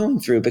what you've been going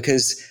through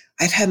because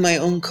I've had my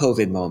own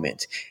COVID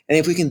moment. And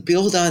if we can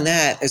build on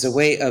that as a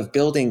way of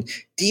building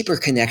deeper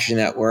connection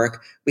at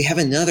work, we have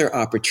another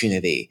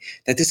opportunity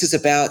that this is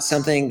about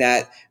something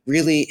that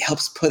really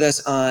helps put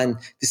us on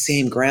the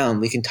same ground.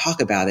 We can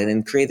talk about it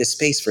and create a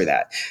space for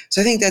that.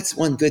 So I think that's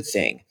one good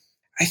thing.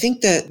 I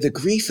think that the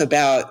grief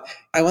about,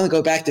 I want to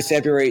go back to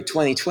February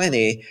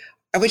 2020,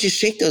 I would just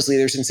shake those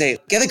leaders and say,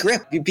 get a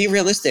grip, be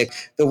realistic.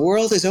 The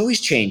world is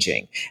always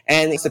changing.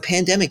 And it's the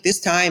pandemic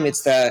this time,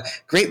 it's the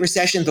Great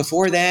Recession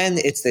before then,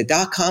 it's the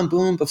dot-com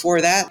boom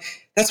before that.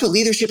 That's what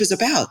leadership is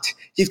about.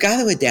 You've got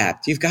to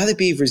adapt. You've got to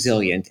be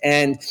resilient.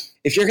 And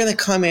if you're going to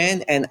come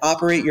in and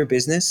operate your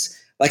business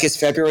like it's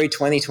February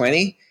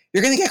 2020,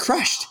 you're going to get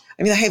crushed.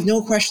 I mean, I have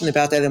no question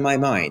about that in my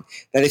mind,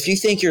 that if you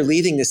think you're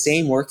leading the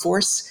same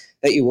workforce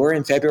that you were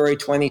in February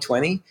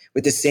 2020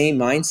 with the same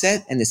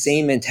mindset and the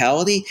same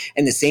mentality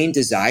and the same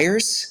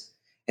desires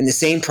and the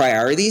same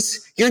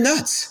priorities, you're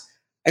nuts.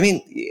 I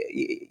mean,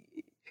 you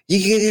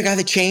either got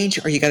to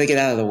change or you got to get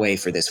out of the way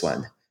for this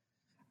one.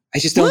 I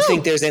just don't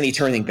think there's any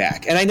turning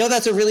back. And I know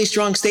that's a really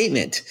strong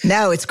statement.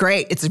 No, it's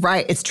great. It's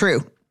right. It's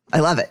true.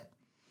 I love it.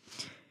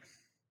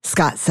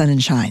 Scott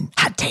Sonenshein,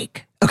 hot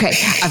take. Okay,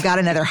 I've got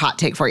another hot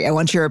take for you. I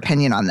want your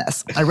opinion on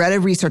this. I read a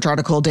research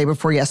article day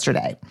before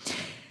yesterday.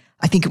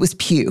 I think it was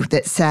Pew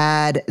that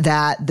said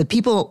that the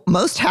people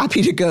most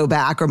happy to go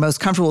back or most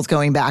comfortable with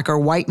going back are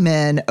white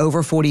men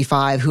over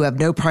 45 who have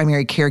no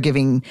primary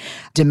caregiving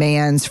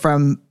demands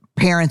from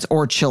parents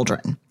or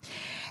children.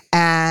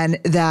 And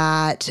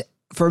that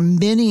for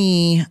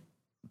many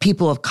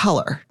people of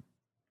color,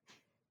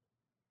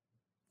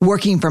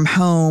 working from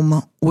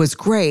home was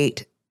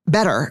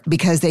better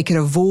because they could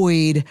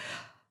avoid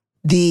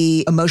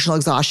the emotional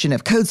exhaustion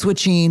of code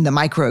switching, the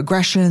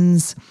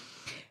microaggressions.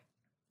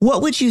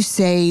 What would you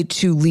say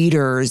to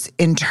leaders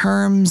in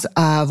terms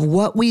of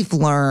what we've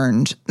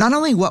learned, not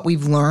only what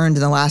we've learned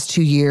in the last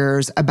 2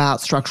 years about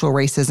structural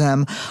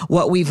racism,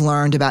 what we've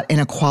learned about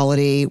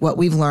inequality, what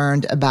we've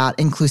learned about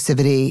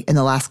inclusivity in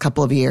the last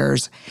couple of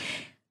years,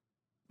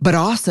 but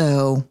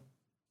also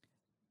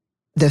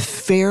the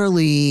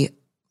fairly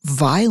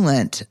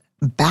violent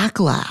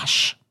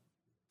backlash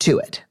to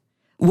it?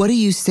 What do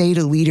you say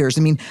to leaders?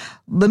 I mean,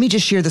 let me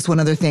just share this one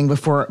other thing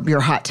before your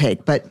hot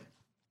take, but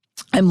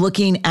I'm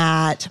looking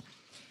at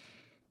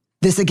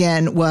this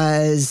again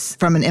was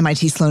from an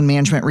MIT Sloan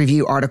Management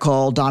Review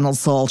article, Donald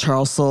Sull,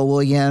 Charles Sull,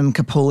 William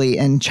Capoli,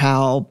 and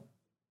Chow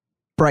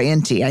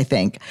Bryant, I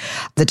think.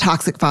 The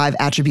toxic 5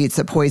 attributes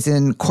that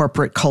poison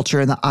corporate culture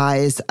in the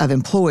eyes of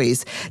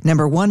employees.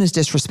 Number 1 is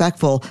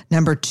disrespectful.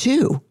 Number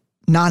 2,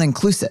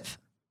 non-inclusive.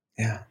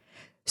 Yeah.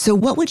 So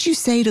what would you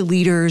say to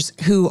leaders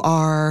who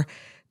are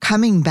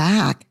coming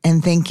back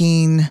and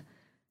thinking,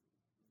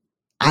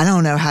 I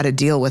don't know how to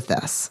deal with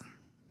this?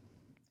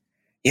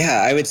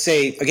 Yeah, I would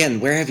say, again,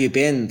 where have you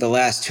been the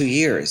last 2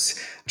 years?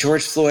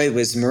 George Floyd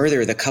was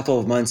murdered a couple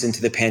of months into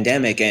the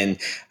pandemic, and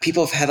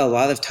people have had a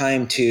lot of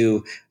time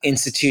to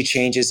institute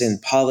changes in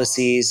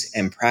policies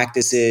and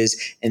practices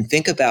and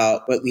think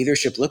about what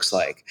leadership looks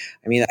like.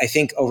 I mean, I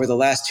think over the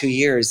last 2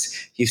 years,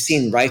 you've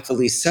seen,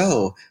 rightfully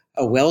so,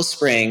 a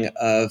wellspring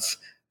of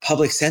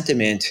public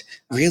sentiment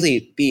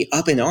really be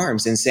up in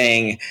arms and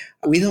saying,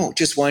 we don't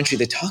just want you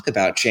to talk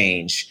about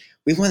change,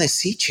 we want to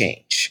see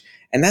change.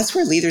 And that's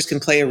where leaders can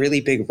play a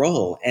really big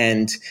role.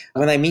 And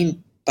when I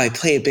mean by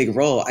play a big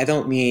role, I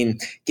don't mean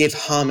give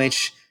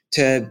homage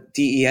to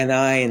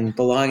DE&I and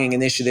belonging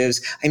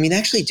initiatives. I mean,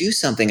 actually do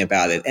something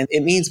about it. And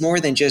it means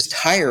more than just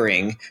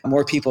hiring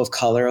more people of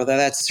color, although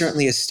that's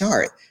certainly a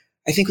start.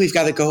 I think we've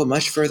got to go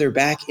much further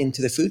back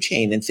into the food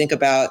chain and think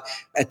about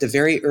at the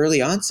very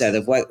early onset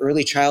of what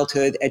early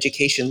childhood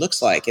education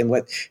looks like and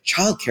what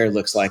childcare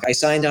looks like. I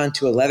signed on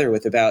to a letter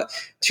with about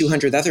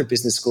 200 other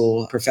business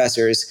school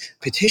professors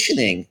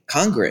petitioning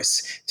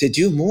Congress to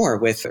do more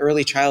with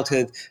early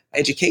childhood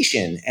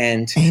education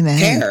and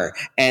care.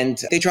 And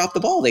they dropped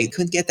the ball. They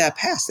couldn't get that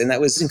passed. And that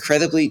was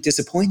incredibly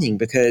disappointing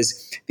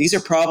because these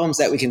are problems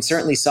that we can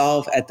certainly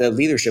solve at the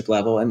leadership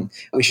level. And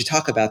we should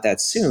talk about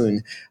that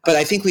soon. But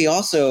I think we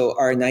also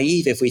are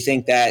naive if we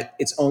think that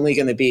it's only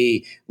going to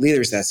be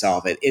leaders that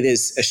solve it. It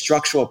is a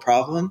structural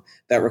problem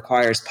that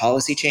requires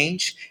policy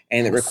change,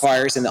 and it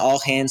requires an all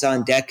hands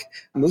on deck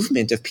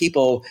movement of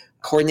people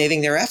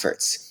coordinating their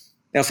efforts.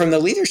 Now, from the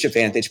leadership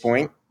vantage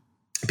point,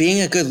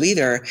 being a good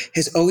leader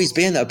has always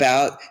been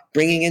about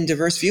bringing in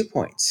diverse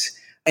viewpoints.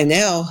 And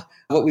now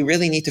what we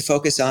really need to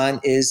focus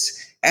on is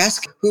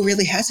ask who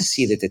really has a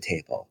seat at the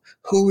table.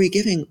 Who are we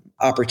giving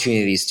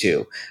opportunities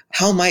to?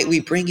 How might we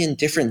bring in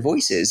different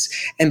voices?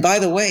 And by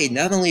the way,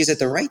 not only is it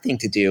the right thing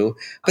to do,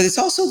 but it's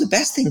also the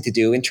best thing to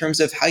do in terms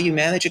of how you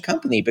manage a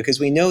company,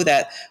 because we know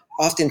that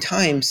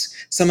oftentimes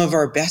some of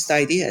our best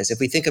ideas, if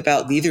we think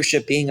about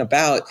leadership being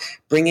about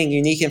bringing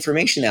unique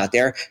information out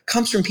there,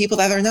 comes from people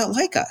that are not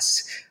like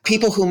us,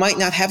 people who might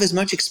not have as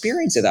much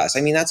experience as us.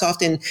 I mean, that's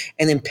often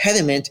an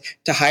impediment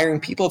to hiring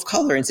people of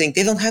color and saying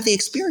they don't have the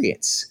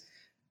experience.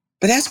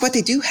 But that's what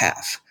they do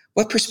have.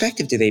 What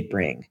perspective do they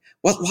bring?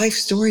 What life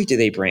story do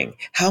they bring?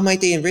 How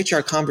might they enrich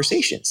our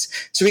conversations?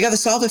 So we got to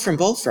solve it from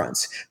both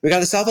fronts. We got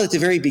to solve it at the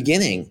very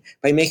beginning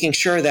by making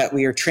sure that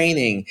we are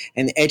training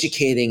and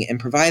educating and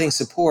providing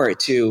support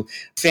to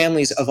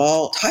families of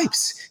all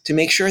types to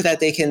make sure that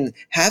they can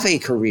have a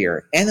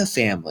career and a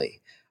family.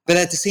 But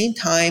at the same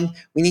time,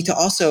 we need to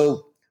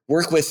also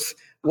work with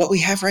what we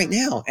have right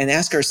now and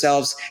ask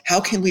ourselves,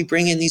 how can we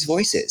bring in these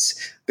voices?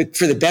 But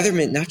for the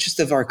betterment, not just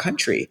of our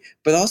country,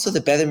 but also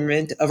the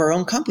betterment of our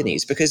own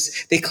companies,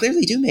 because they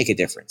clearly do make a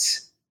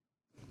difference.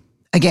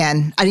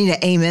 Again, I need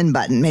an amen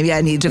button. Maybe I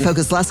need to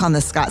focus less on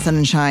the Scott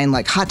Sonenshein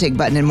like hot take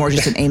button and more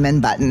just an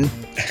amen button.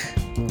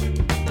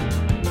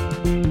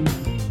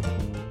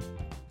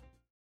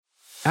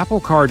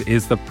 Apple Card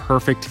is the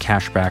perfect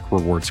cashback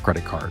rewards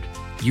credit card.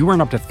 You earn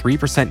up to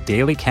 3%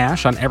 daily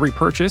cash on every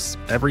purchase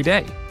every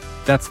day.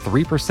 That's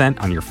 3%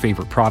 on your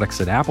favorite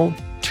products at Apple,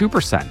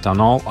 2%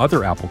 on all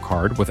other Apple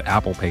Card with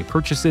Apple Pay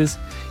purchases,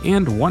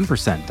 and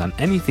 1% on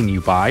anything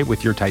you buy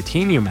with your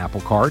titanium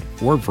Apple Card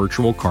or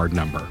virtual card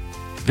number.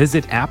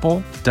 Visit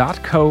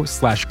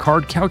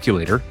apple.co/card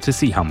calculator to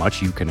see how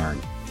much you can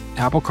earn.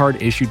 Apple Card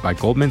issued by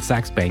Goldman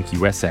Sachs Bank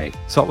USA,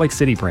 Salt Lake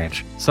City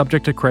branch,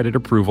 subject to credit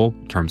approval,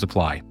 terms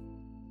apply.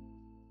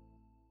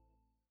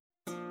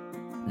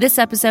 This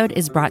episode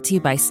is brought to you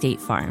by State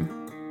Farm.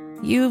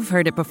 You've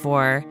heard it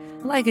before.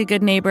 Like a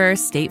good neighbor,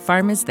 State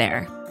Farm is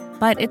there.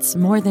 But it's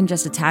more than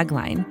just a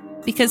tagline,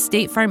 because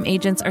State Farm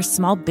agents are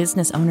small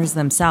business owners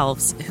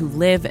themselves who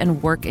live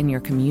and work in your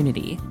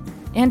community.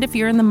 And if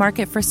you're in the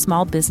market for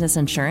small business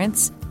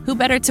insurance, who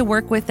better to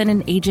work with than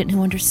an agent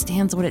who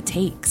understands what it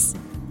takes?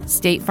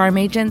 State Farm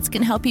agents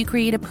can help you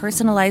create a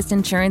personalized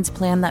insurance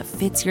plan that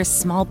fits your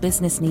small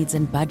business needs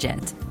and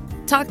budget.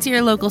 Talk to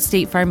your local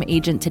State Farm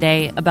agent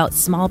today about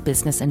small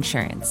business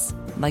insurance.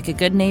 Like a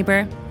good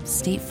neighbor,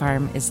 State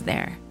Farm is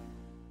there.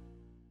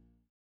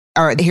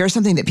 All right, here's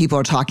something that people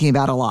are talking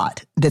about a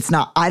lot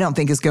I don't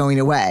think is going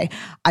away.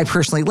 I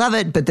personally love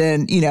it, but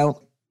then,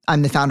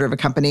 I'm the founder of a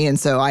company, and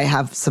so I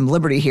have some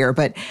liberty here,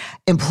 but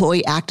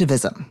employee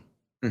activism.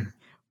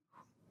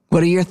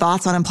 What are your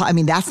thoughts on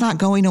that's not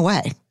going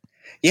away.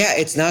 Yeah,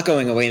 it's not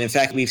going away. And in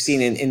fact, we've seen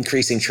an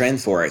increasing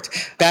trend for it.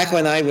 Back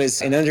when I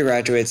was an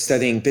undergraduate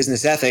studying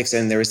business ethics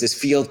and there was this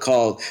field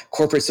called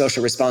corporate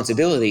social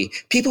responsibility,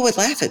 people would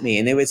laugh at me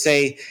and they would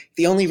say,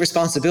 the only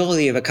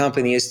responsibility of a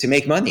company is to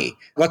make money.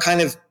 What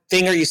kind of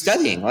thing are you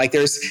studying? Like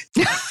there's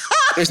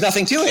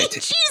nothing to it.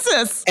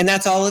 Jesus. And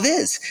that's all it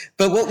is.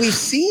 But what we've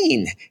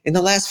seen in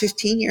the last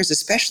 15 years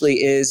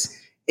especially is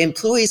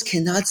employees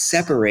cannot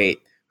separate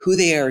who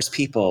they are as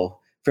people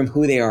from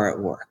who they are at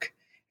work.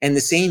 And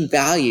the same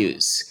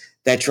values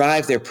that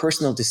drive their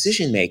personal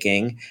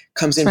decision-making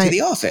comes into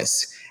the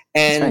office.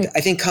 And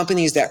I think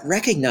companies that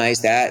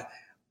recognize that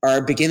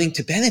are beginning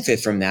to benefit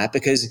from that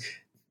because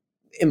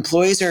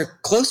employees are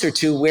closer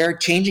to where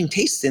changing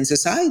tastes in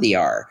society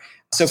are.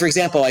 So, for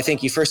example, I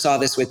think you first saw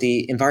this with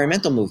the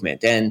environmental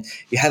movement, and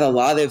you had a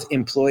lot of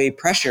employee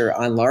pressure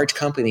on large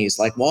companies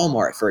like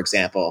Walmart, for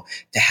example,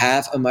 to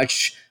have a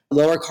much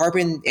lower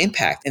carbon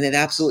impact. And it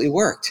absolutely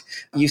worked.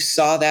 You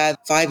saw that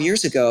 5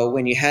 years ago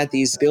when you had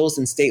these bills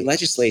in state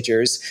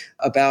legislatures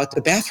about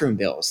the bathroom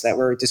bills that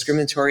were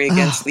discriminatory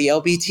against the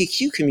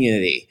LGBTQ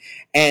community.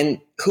 And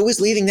who was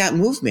leading that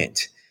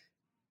movement?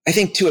 I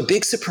think to a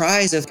big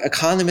surprise of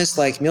economists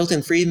like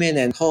Milton Friedman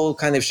and whole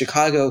kind of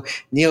Chicago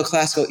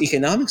neoclassical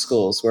economic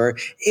schools, where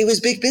it was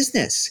big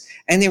business.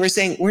 And they were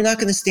saying, we're not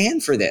going to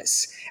stand for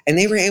this. And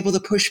they were able to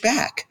push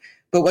back.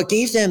 But what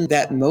gave them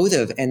that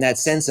motive and that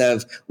sense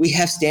of we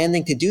have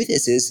standing to do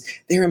this is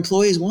their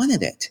employees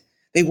wanted it.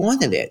 They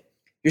wanted it.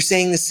 You're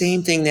saying the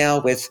same thing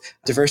now with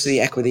diversity,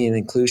 equity, and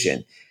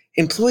inclusion.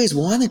 Employees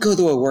want to go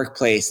to a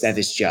workplace that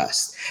is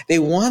just. They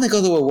want to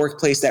go to a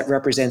workplace that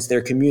represents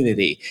their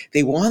community.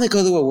 They want to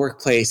go to a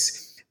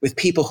workplace with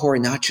people who are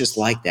not just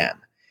like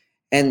them.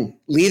 And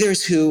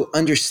leaders who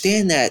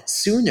understand that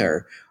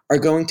sooner are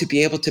going to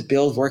be able to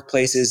build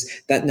workplaces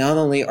that not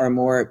only are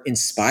more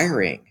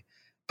inspiring,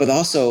 but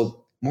also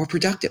more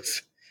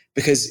productive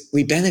because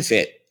we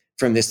benefit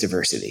from this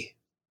diversity.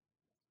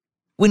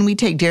 When we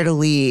take Dare to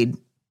Lead,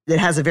 it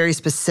has a very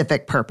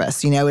specific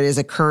purpose. It is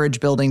a courage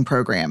building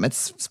program.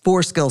 It's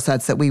 4 skill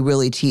sets that we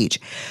really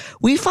teach.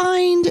 We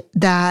find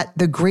that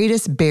the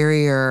greatest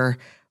barrier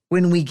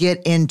when we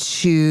get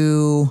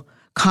into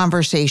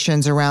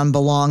conversations around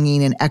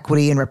belonging and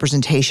equity and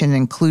representation and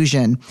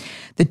inclusion,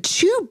 the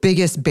 2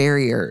 biggest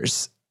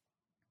barriers,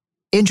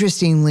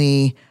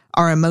 interestingly,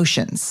 are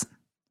emotions.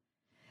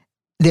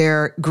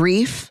 They're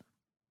grief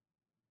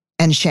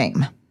and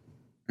shame.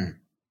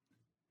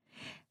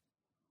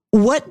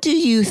 What do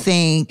you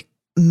think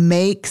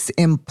makes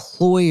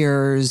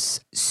employers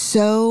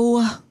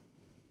so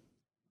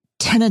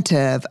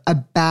tentative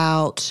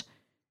about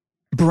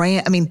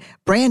brand?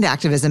 Brand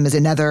activism is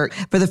another,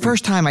 for the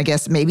first time, I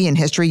guess, maybe in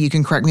history, you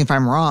can correct me if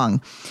I'm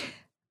wrong,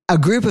 a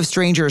group of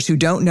strangers who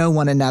don't know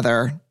one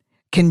another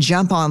can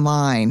jump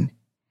online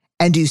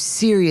and do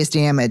serious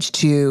damage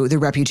to the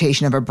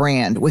reputation of a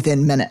brand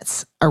within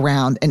minutes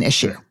around an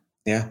issue.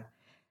 Yeah.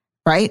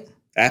 Right?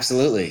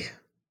 Absolutely.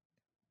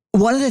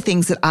 One of the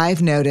things that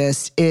I've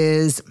noticed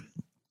is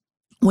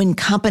when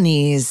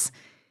companies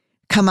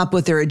come up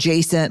with their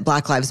adjacent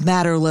Black Lives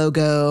Matter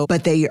logo,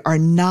 but they are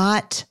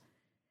not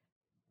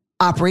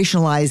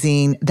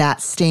operationalizing that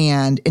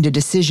stand into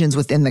decisions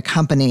within the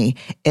company,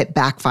 it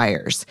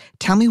backfires.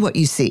 Tell me what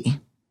you see.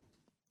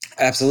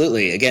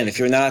 Absolutely. Again, if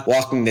you're not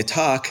walking the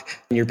talk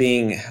and you're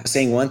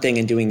saying one thing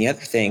and doing the other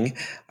thing,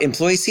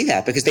 employees see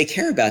that because they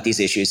care about these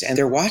issues and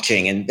they're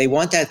watching and they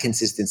want that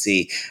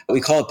consistency.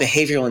 We call it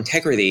behavioral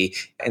integrity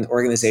in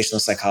organizational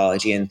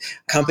psychology, and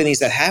companies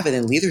that have it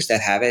and leaders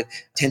that have it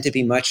tend to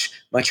be much,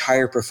 much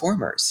higher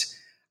performers.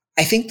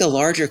 I think the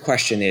larger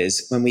question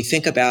is when we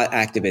think about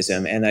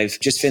activism, and I've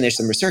just finished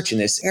some research in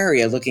this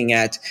area looking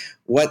at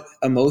what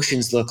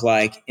emotions look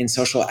like in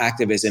social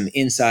activism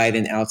inside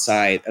and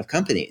outside of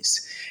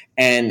companies.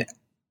 And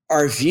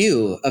our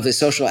view of a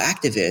social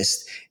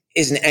activist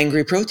is an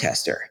angry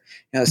protester.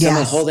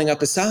 Someone holding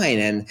up a sign.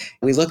 And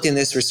we looked in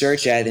this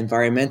research at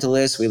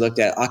environmentalists. We looked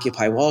at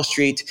Occupy Wall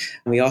Street.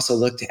 And we also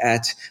looked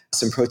at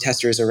some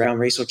protesters around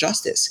racial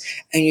justice.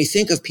 And you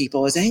think of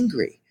people as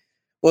angry.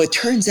 Well, it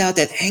turns out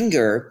that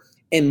anger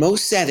in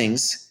most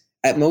settings,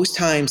 at most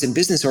times in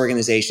business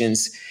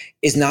organizations,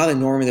 is not a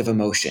normative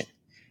emotion.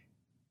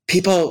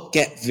 People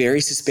get very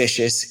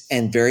suspicious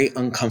and very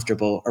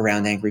uncomfortable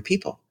around angry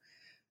people.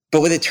 But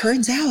what it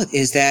turns out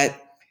is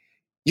that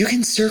you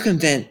can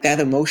circumvent that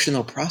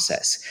emotional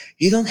process.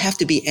 You don't have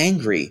to be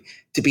angry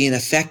to be an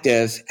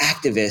effective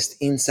activist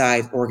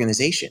inside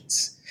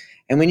organizations.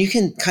 And when you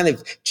can kind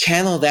of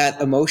channel that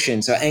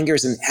emotion, so anger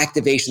is an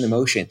activation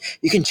emotion,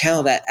 you can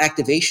channel that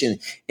activation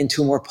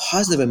into a more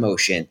positive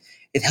emotion.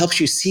 It helps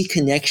you see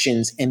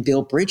connections and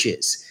build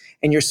bridges.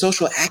 And your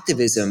social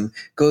activism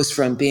goes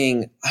from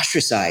being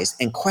ostracized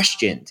and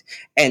questioned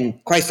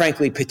and, quite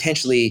frankly,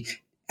 potentially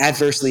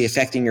adversely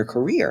affecting your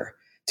career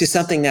to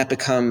something that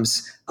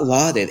becomes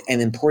lauded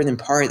and an important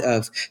part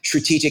of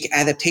strategic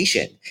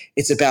adaptation.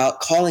 It's about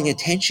calling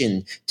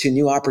attention to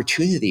new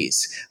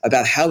opportunities,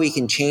 about how we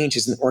can change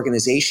as an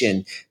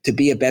organization to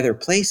be a better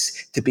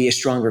place, to be a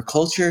stronger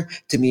culture,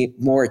 to be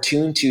more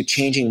attuned to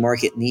changing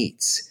market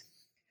needs.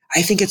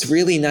 I think it's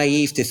really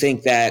naive to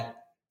think that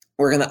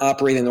we're going to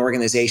operate an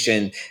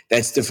organization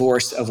that's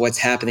divorced of what's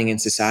happening in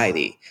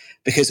society,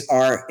 because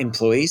our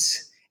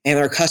employees and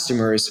our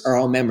customers are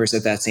all members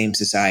of that same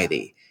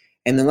society.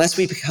 And unless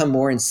we become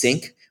more in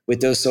sync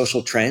with those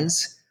social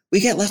trends,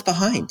 we get left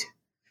behind.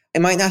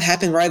 It might not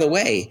happen right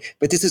away,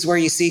 but this is where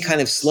you see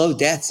kind of slow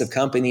deaths of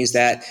companies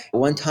that at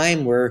one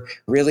time were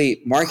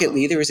really market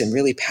leaders and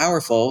really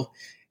powerful.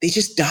 They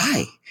just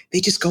die. They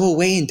just go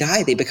away and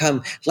die. They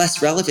become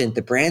less relevant.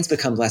 The brands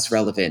become less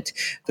relevant.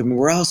 The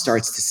morale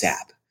starts to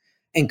sap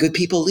and good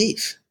people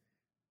leave.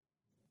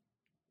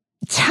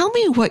 Tell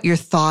me what your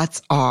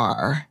thoughts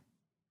are.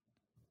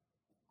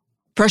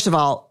 First of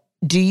all,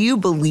 do you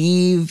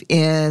believe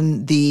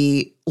in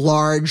the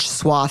large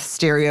swath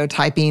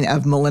stereotyping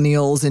of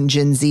millennials and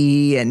Gen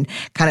Z and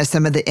kind of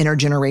some of the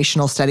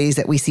intergenerational studies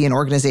that we see in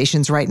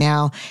organizations right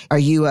now? Are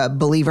you a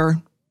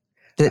believer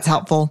that it's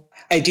helpful?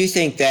 I do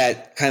think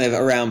that kind of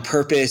around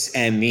purpose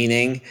and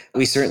meaning,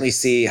 we certainly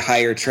see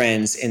higher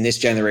trends in this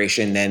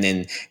generation than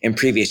in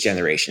previous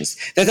generations.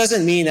 That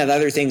doesn't mean that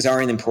other things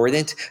aren't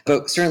important,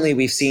 but certainly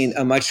we've seen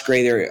a much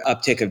greater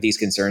uptick of these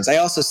concerns. I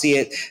also see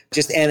it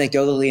just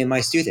anecdotally in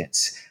my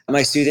students.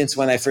 My students,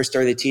 when I first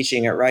started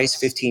teaching at Rice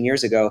 15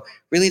 years ago,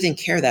 really didn't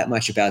care that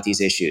much about these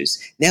issues.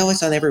 Now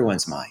it's on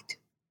everyone's mind.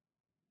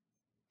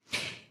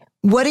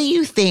 What do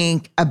you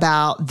think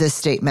about this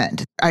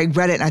statement? I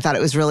read it and I thought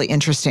it was really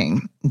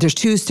interesting. There's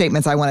two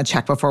statements I want to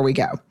check before we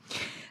go.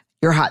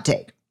 Your hot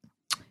take.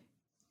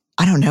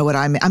 I don't know what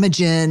I'm a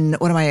Gen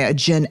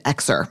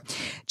Xer.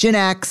 Gen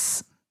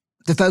X,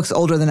 the folks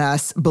older than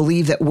us,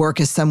 believe that work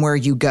is somewhere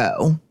you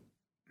go.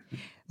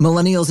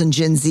 Millennials and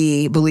Gen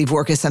Z believe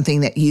work is something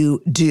that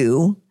you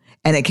do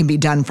and it can be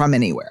done from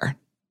anywhere.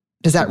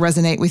 Does that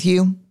resonate with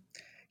you?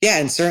 Yeah,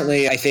 and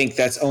certainly I think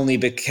that's only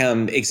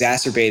become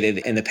exacerbated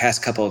in the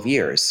past couple of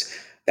years,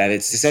 that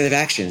it's a set of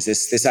actions,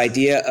 this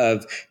idea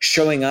of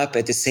showing up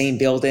at the same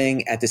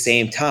building at the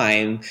same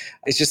time.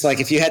 It's just like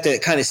if you had to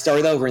kind of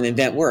start over and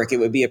invent work, it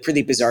would be a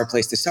pretty bizarre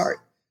place to start.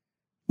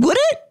 Would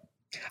it?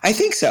 I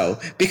think so,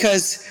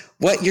 because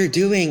what you're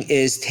doing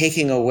is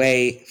taking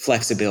away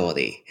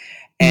flexibility.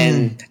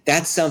 And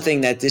that's something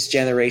that this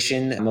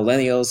generation,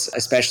 millennials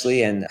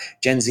especially, and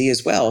Gen Z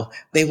as well,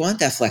 they want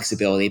that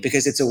flexibility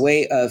because it's a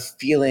way of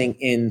feeling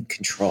in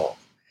control.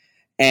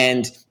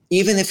 And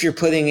even if you're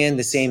putting in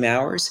the same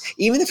hours,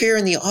 even if you're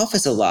in the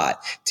office a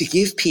lot, to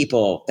give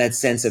people that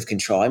sense of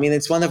control. I mean,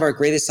 it's one of our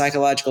greatest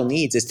psychological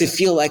needs is to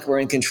feel like we're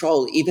in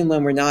control, even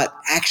when we're not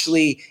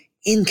actually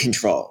in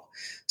control.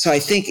 So I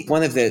think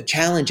one of the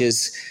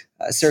challenges,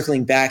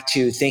 circling back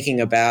to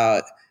thinking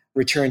about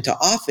return to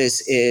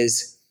office,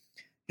 is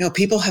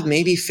people have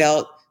maybe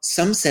felt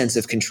some sense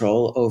of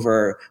control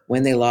over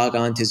when they log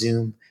on to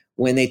Zoom,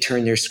 when they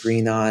turn their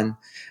screen on.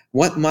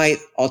 What might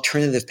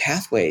alternative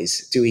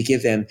pathways do we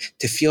give them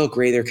to feel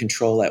greater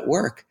control at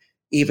work,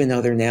 even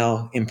though they're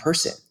now in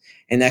person?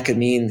 And that could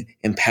mean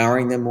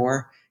empowering them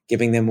more,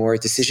 giving them more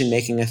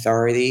decision-making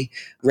authority,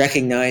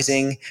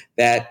 recognizing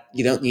that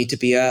you don't need to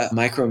be a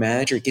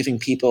micromanager, giving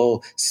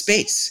people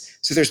space.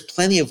 So there's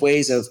plenty of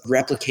ways of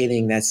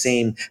replicating that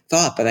same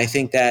thought. But I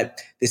think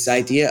that this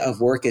idea of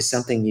work is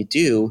something you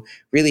do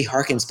really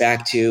harkens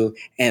back to,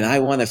 and I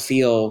want to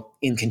feel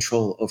in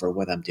control over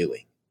what I'm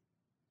doing.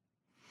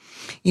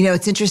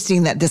 It's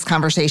interesting that this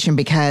conversation,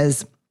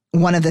 because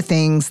one of the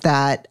things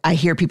that I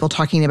hear people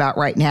talking about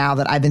right now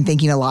that I've been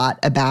thinking a lot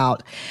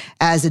about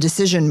as a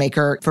decision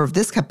maker for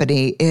this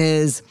company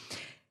is,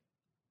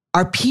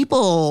 are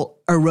people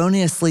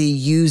erroneously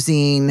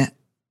using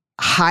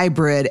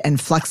hybrid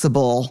and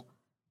flexible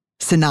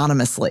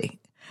synonymously?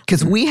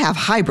 Because we have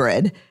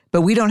hybrid,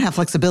 but we don't have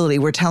flexibility.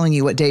 We're telling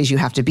you what days you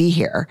have to be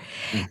here.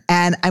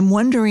 And I'm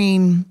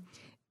wondering,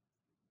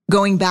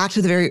 going back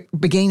to the very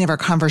beginning of our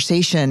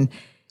conversation,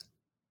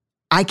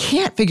 I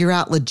can't figure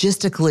out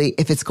logistically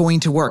if it's going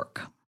to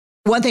work.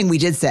 One thing we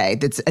did say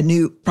that's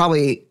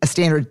probably a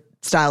standard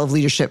style of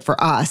leadership for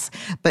us,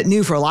 but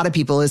new for a lot of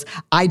people, is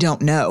I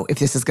don't know if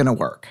this is going to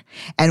work.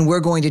 And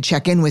we're going to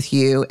check in with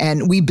you.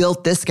 And we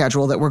built this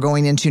schedule that we're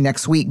going into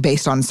next week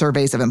based on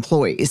surveys of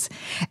employees.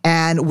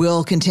 And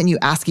we'll continue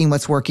asking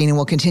what's working and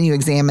we'll continue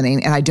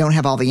examining. And I don't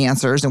have all the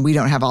answers and we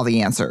don't have all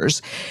the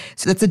answers.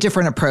 So that's a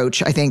different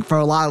approach, I think, for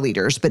a lot of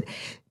leaders. But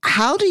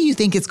how do you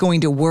think it's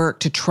going to work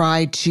to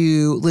try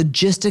to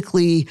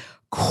logistically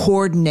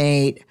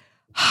coordinate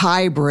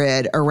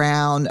hybrid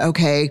around,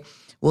 okay,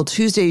 well,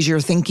 Tuesday's your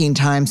thinking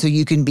time, so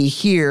you can be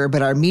here,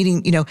 but our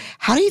meeting,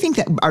 how do you think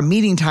that our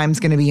meeting time is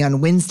going to be on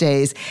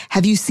Wednesdays?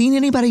 Have you seen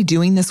anybody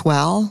doing this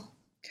well?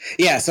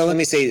 Yeah. So let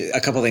me say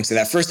a couple things to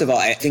that. First of all,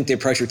 I think the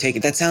approach we're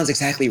taking, that sounds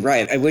exactly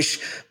right. I wish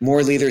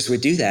more leaders would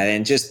do that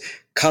and just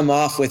come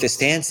off with a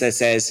stance that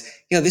says,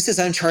 this is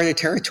uncharted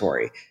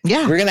territory.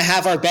 Yeah. We're going to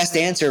have our best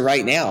answer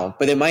right now,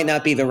 but it might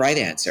not be the right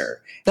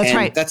answer. That's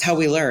right. That's how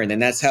we learn.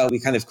 And that's how we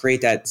kind of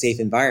create that safe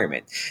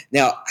environment.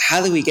 Now,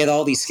 how do we get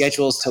all these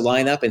schedules to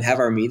line up and have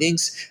our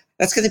meetings?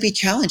 That's going to be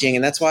challenging.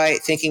 And that's why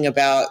thinking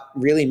about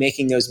really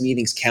making those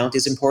meetings count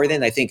is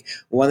important. I think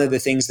one of the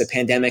things the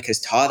pandemic has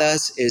taught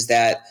us is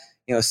that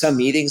some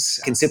meetings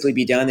can simply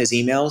be done as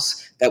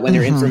emails, that when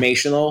they're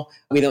informational,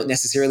 we don't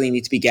necessarily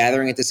need to be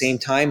gathering at the same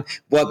time.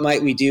 What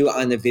might we do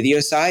on the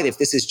video side? If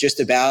this is just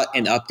about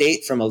an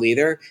update from a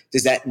leader,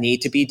 does that need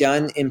to be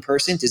done in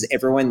person? Does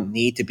everyone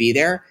need to be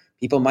there?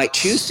 People might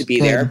choose to be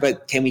there,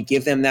 but can we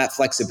give them that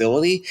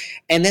flexibility?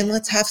 And then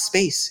let's have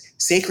space,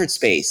 sacred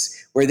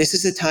space, where this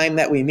is the time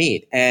that we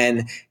meet.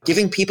 And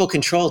giving people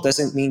control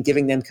doesn't mean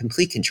giving them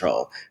complete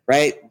control,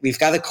 right? We've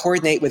got to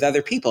coordinate with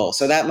other people.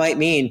 So that might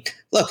mean,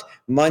 look,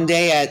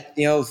 Monday at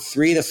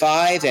 3 to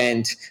 5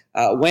 and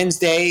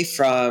Wednesday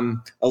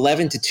from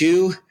 11 to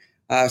 2,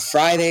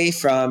 Friday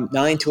from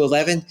 9 to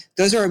 11.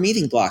 Those are our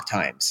meeting block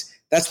times.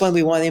 That's when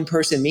we want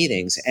in-person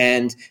meetings.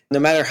 And no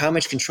matter how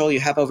much control you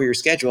have over your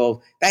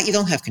schedule, that you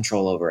don't have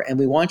control over. And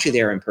we want you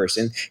there in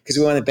person because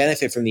we want to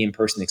benefit from the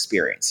in-person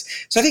experience.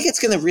 So I think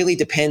it's going to really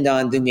depend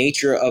on the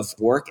nature of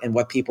work and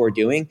what people are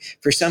doing.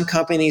 For some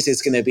companies,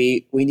 it's going to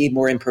be, we need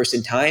more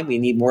in-person time. We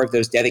need more of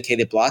those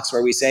dedicated blocks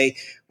where we say,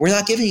 we're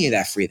not giving you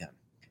that freedom.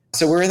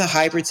 So we're in a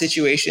hybrid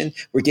situation.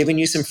 We're giving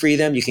you some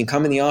freedom. You can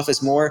come in the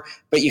office more,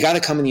 but you got to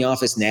come in the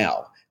office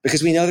now.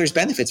 Because we know there's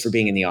benefits for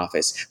being in the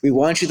office. We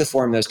want you to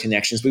form those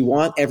connections. We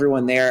want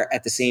everyone there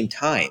at the same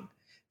time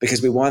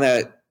because we want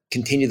to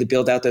continue to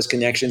build out those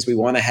connections. We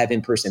want to have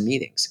in-person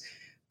meetings.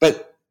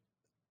 But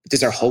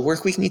does our whole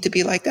work week need to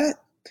be like that?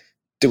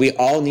 Do we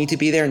all need to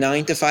be there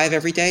 9 to 5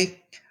 every day?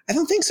 I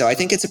don't think so. I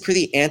think it's a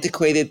pretty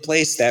antiquated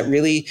place that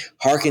really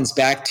harkens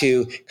back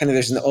to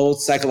there's an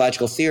old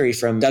psychological theory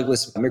from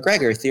Douglas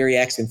McGregor, Theory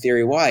X and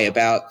Theory Y,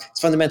 it's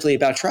fundamentally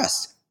about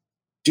trust.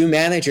 Do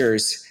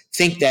managers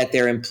think that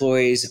their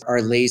employees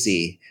are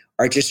lazy,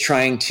 are just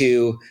trying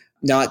to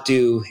not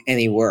do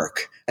any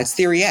work? That's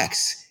Theory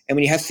X. And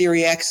when you have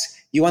Theory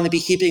X, you want to be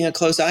keeping a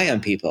close eye on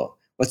people.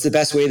 What's the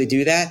best way to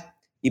do that?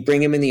 You bring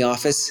them in the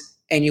office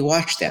and you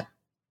watch them.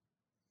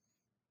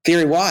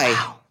 Theory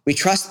Y, we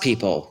trust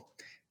people.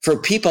 For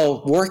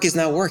people, work is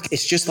not work.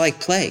 It's just like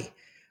play.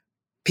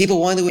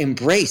 People want to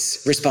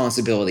embrace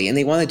responsibility and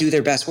they want to do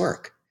their best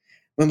work.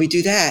 When we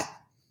do that,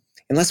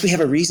 unless we have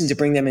a reason to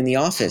bring them in the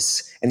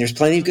office, and there's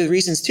plenty of good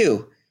reasons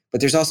too,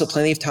 but there's also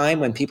plenty of time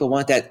when people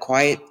want that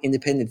quiet,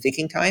 independent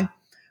thinking time,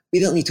 we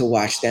don't need to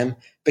watch them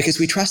because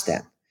we trust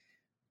them.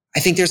 I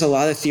think there's a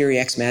lot of Theory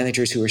X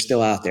managers who are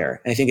still out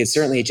there. And I think it's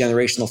certainly a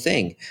generational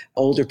thing.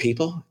 Older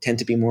people tend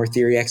to be more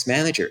Theory X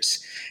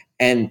managers.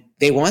 And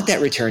they want that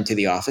return to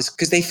the office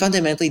because they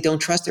fundamentally don't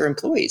trust their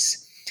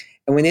employees.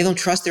 And when they don't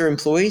trust their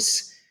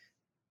employees,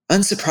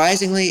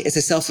 unsurprisingly, it's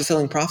a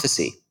self-fulfilling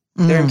prophecy.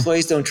 Their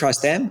employees don't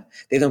trust them.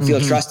 They don't feel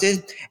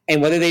trusted.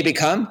 And what do they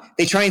become?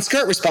 They try and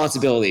skirt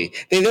responsibility.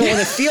 They don't want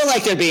to feel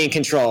like they're being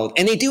controlled.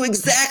 And they do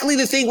exactly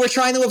the thing we're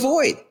trying to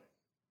avoid.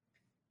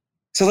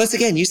 So let's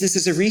again use this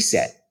as a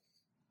reset.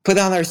 Put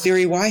on our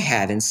Theory Y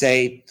hat and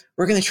say,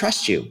 we're going to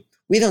trust you.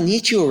 We don't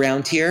need you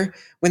around here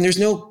when there's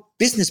no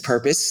business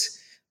purpose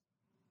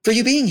for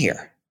you being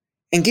here.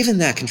 And give them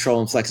that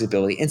control and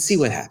flexibility and see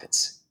what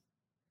happens.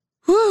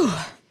 Whew.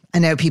 I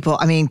know people,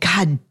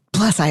 God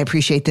bless, I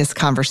appreciate this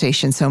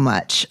conversation so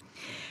much.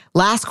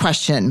 Last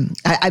question.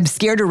 I'm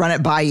scared to run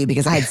it by you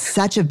because I had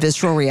such a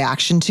visceral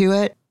reaction to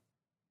it.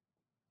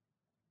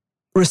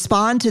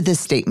 Respond to this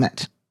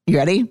statement. You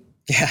ready?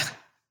 Yeah.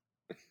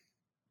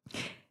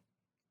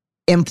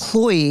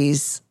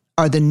 Employees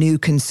are the new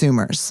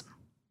consumers.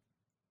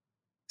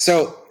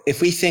 So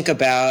if we think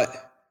about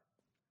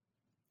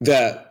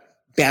the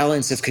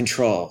balance of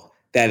control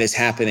that is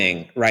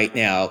happening right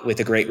now with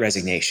the Great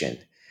Resignation,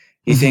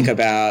 you think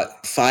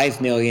about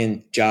 5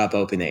 million job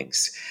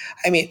openings.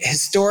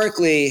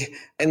 Historically,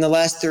 in the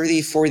last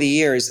 30, 40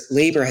 years,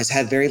 labor has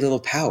had very little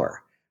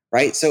power,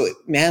 right? So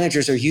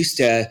managers are used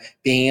to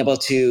being able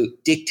to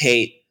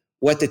dictate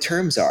what the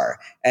terms are.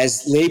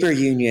 As labor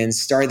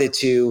unions started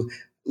to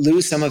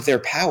lose some of their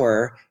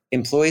power,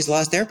 employees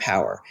lost their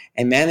power.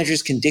 And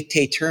managers can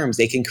dictate terms.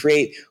 They can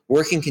create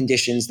working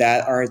conditions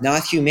that are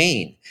not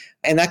humane.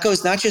 And that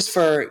goes not just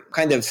for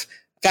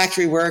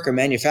factory work or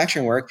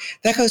manufacturing work.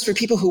 That goes for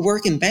people who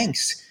work in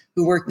banks,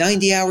 who work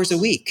 90 hours a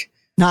week.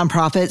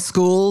 Nonprofit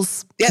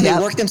schools. Yeah, they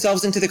work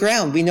themselves into the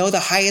ground. We know the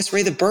highest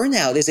rate of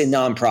burnout is in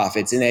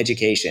nonprofits in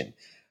education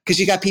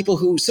because you got people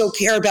who so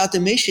care about the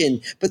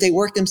mission, but they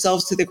work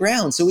themselves to the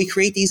ground. So we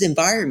create these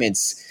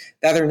environments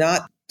that are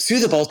not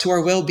suitable to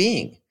our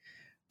well-being.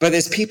 But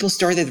as people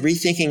started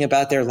rethinking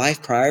about their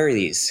life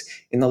priorities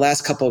in the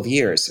last couple of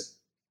years,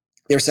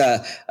 There's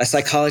a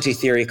psychology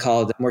theory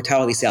called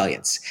mortality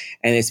salience.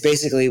 And it's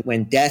basically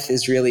when death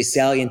is really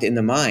salient in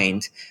the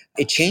mind,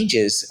 it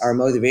changes our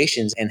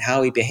motivations and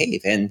how we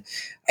behave. And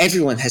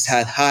everyone has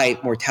had high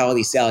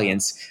mortality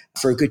salience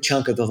for a good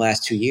chunk of the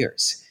last 2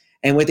 years.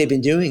 And what they've been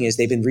doing is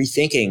they've been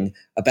rethinking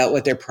about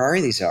what their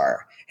priorities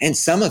are. And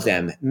some of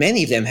them,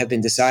 many of them have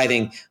been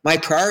deciding, my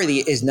priority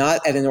is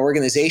not at an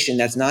organization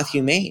that's not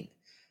humane.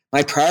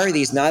 My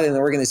priority is not an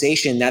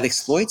organization that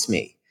exploits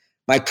me.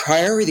 My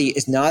priority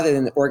is not at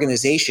an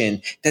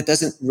organization that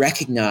doesn't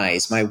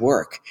recognize my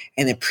work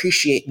and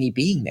appreciate me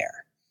being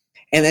there.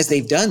 And as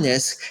they've done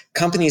this,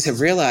 companies have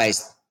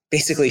realized,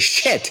 basically,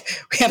 shit,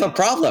 we have a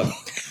problem.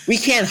 We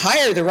can't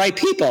hire the right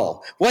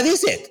people. What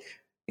is it?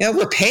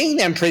 We're paying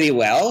them pretty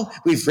well.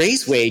 We've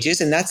raised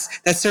wages, and that's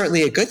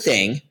certainly a good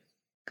thing.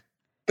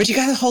 But you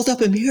got to hold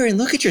up a mirror and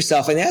look at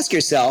yourself and ask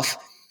yourself,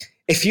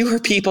 if you were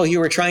people you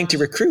were trying to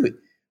recruit,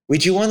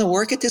 would you want to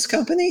work at this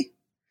company?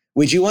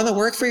 Would you want to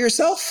work for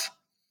yourself?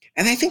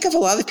 And I think if a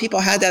lot of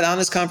people had that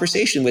honest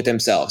conversation with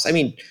themselves, I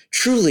mean,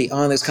 truly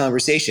honest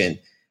conversation,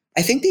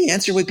 I think the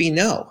answer would be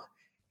no.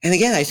 And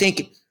again, I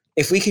think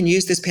if we can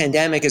use this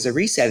pandemic as a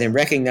reset and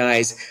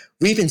recognize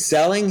we've been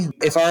selling,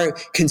 if our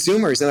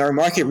consumers and our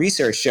market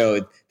research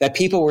showed that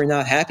people were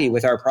not happy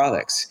with our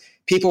products,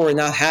 people were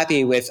not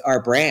happy with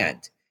our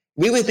brand,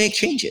 we would make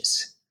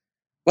changes.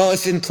 Well,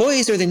 if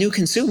employees are the new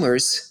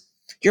consumers,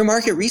 your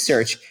market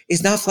research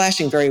is not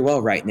flashing very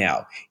well right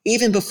now.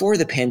 Even before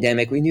the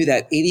pandemic, we knew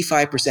that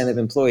 85% of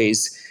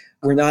employees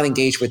were not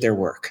engaged with their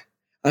work.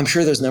 I'm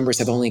sure those numbers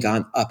have only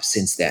gone up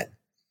since then.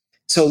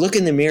 So look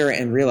in the mirror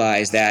and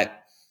realize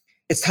that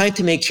it's time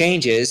to make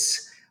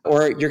changes,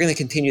 or you're going to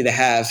continue to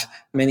have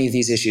many of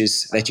these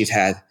issues that you've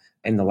had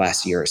in the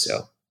last year or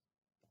so.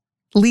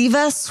 Leave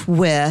us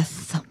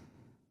with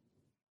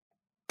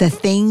the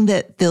thing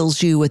that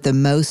fills you with the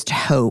most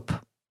hope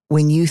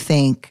when you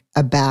think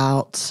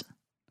about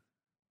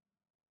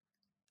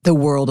the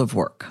world of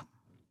work.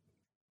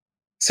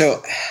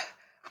 So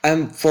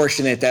I'm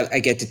fortunate that I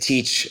get to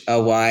teach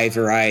a wide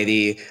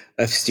variety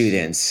of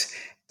students,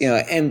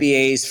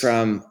 MBAs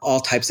from all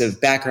types of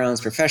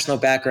backgrounds, professional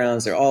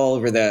backgrounds. They're all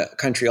over the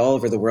country, all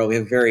over the world. We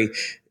have a very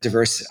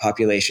diverse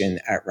population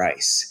at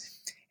Rice.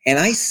 And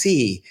I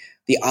see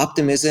the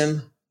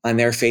optimism on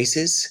their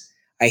faces.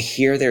 I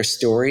hear their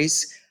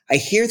stories. I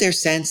hear their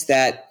sense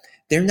that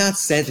they're not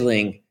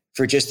settling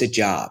for just a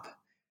job.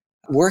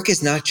 Work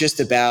is not just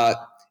about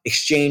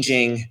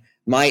exchanging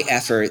my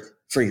effort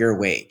for your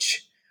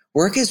wage.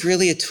 Work is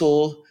really a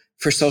tool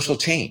for social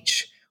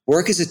change.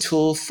 Work is a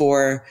tool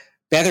for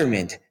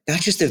betterment, not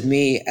just of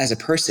me as a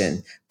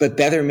person, but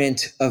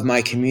betterment of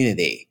my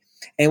community.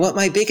 And what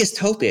my biggest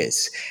hope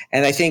is,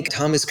 and I think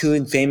Thomas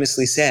Kuhn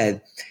famously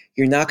said,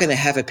 you're not going to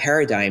have a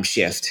paradigm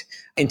shift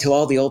until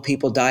all the old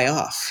people die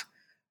off.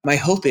 My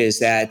hope is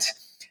that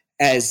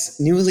as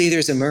new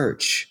leaders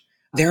emerge,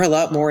 they're a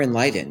lot more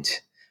enlightened.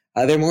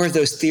 They're more of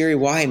those theory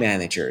Y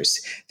managers.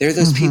 They're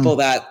those people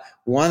that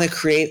want to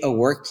create a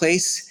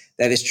workplace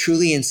that is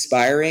truly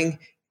inspiring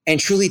and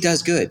truly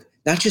does good.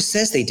 Not just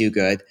says they do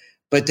good,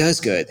 but does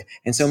good.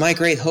 And so my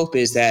great hope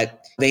is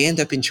that they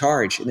end up in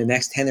charge in the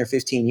next 10 or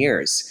 15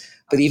 years.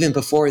 But even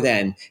before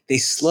then, they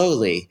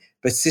slowly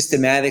but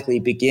systematically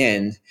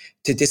begin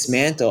to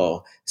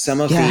dismantle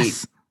some of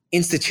the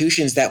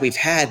institutions that we've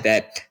had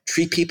that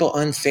treat people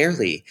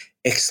unfairly,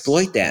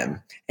 exploit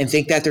them, and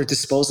think that they're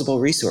disposable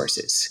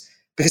resources.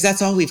 Because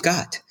that's all we've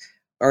got.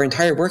 Our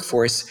entire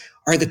workforce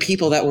are the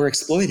people that we're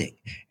exploiting.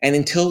 And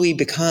until we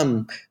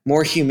become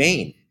more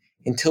humane,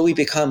 until we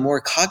become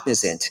more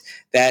cognizant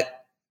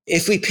that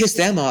if we piss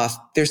them off,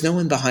 there's no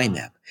one behind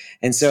them.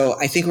 And so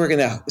I think we're going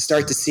to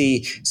start to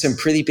see some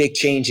pretty big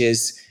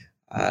changes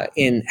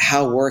in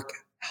how work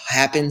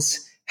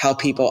happens, how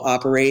people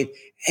operate,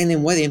 and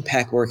in what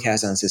impact work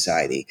has on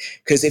society.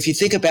 Because if you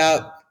think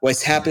about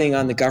what's happening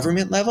on the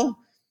government level,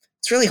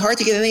 it's really hard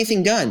to get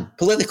anything done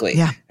politically.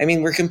 Yeah. I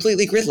mean, we're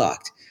completely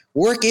gridlocked.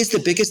 Work is the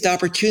biggest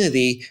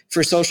opportunity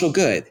for social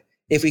good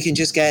if we can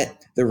just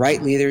get the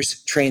right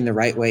leaders trained the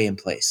right way in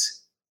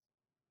place.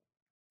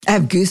 I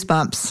have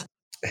goosebumps.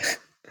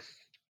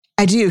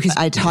 I do, because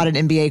I taught an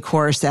MBA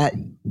course at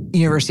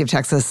University of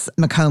Texas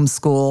McCombs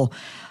School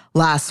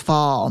last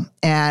fall,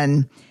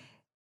 and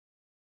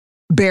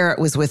Barrett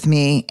was with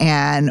me.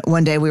 And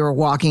one day we were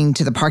walking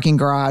to the parking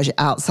garage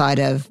outside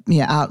of,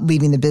 out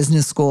leaving the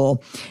business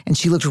school. And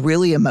she looked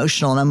really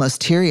emotional and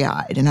almost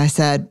teary-eyed. And I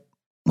said,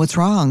 "What's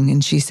wrong?"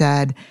 And she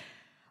said,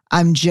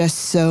 "I'm just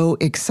so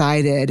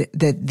excited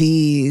that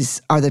these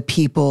are the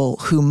people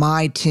who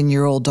my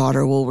 10-year-old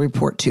daughter will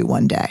report to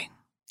one day."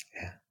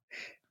 Yeah.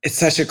 It's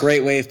such a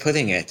great way of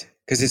putting it,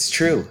 because it's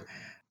true.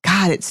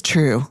 God, it's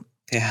true.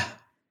 Yeah.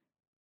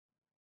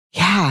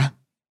 Yeah.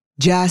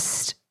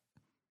 Just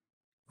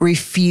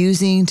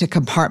refusing to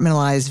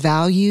compartmentalize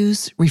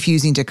values,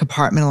 refusing to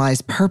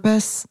compartmentalize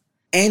purpose.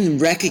 And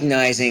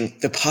recognizing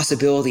the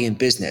possibility in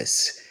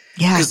business.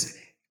 Yeah. Because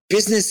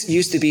business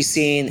used to be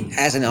seen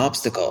as an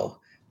obstacle.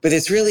 but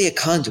it's really a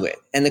conduit.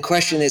 And the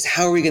question is,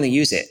 how are we going to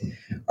use it?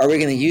 Are we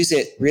going to use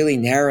it really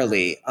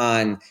narrowly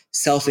on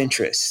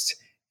self-interest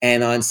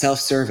and on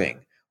self-serving?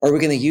 Or are we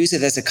going to use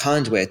it as a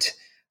conduit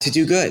to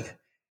do good?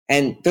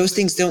 And those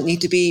things don't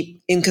need to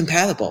be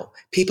incompatible.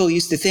 People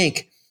used to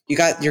think you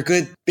got your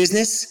good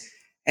business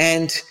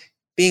and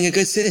being a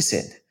good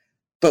citizen.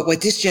 But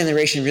what this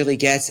generation really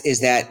gets is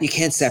that you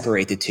can't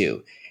separate the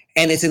two.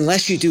 And it's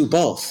unless you do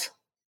both.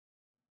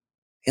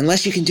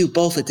 Unless you can do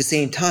both at the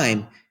same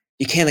time,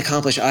 you can't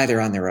accomplish either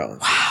on their own.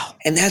 Wow.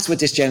 And that's what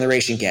this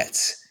generation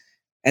gets.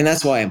 And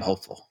that's why I'm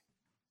hopeful.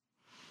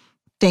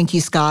 Thank you,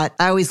 Scott.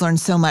 I always learn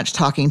so much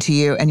talking to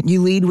you, and you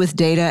lead with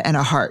data and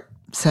a heart.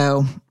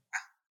 So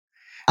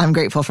I'm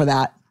grateful for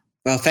that.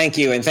 Well, thank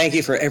you. And thank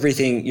you for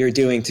everything you're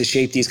doing to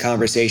shape these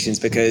conversations,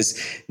 because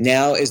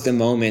now is the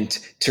moment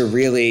to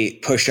really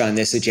push on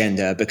this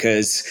agenda,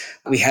 because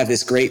we have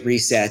this great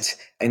reset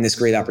and this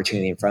great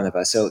opportunity in front of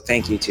us. So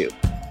thank you too.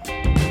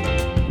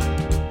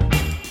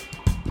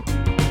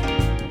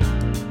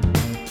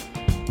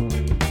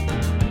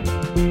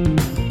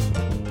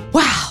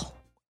 Wow.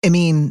 I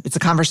mean, it's a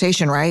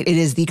conversation, right? It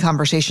is the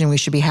conversation we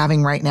should be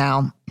having right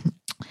now.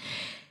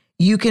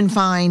 You can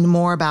find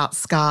more about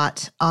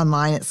Scott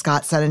online at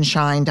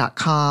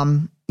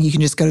scottsonenshein.com. You can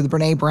just go to the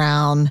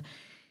BrenéBrown.com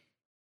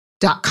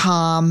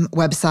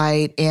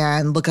website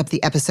and look up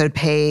the episode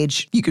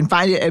page. You can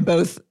find it at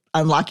both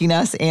Unlocking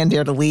Us and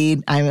Dare to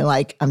Lead.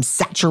 I'm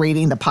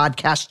saturating the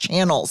podcast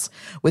channels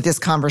with this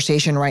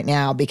conversation right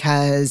now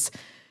because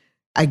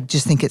I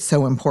just think it's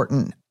so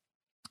important.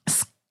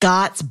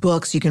 Scott's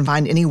books you can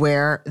find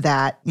anywhere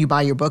that you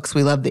buy your books.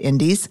 We love the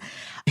indies.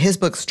 His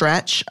book,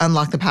 Stretch,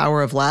 Unlock the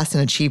Power of Less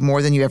and Achieve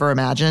More Than You Ever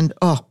Imagined.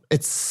 Oh,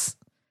 it's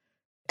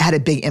had a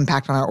big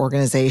impact on our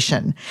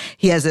organization.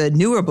 He has a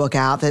newer book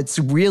out that's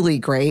really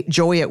great,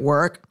 Joy at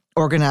Work,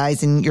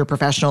 Organizing Your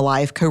Professional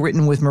Life,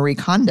 co-written with Marie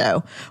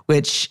Kondo,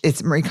 which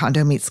it's Marie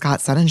Kondo meets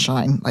Scott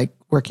Sonenshein. Like,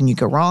 where can you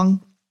go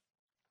wrong?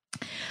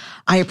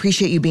 I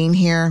appreciate you being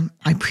here.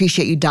 I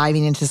appreciate you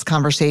diving into this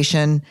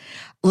conversation.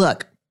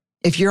 Look,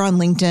 if you're on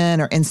LinkedIn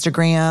or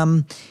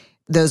Instagram,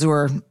 those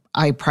where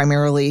I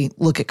primarily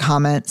look at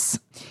comments,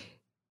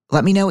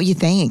 let me know what you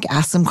think.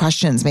 Ask some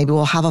questions. Maybe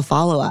we'll have a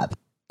follow-up.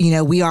 You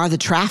know, we are the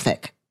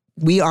traffic.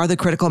 We are the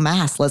critical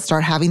mass. Let's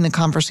start having the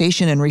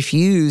conversation and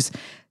refuse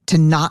to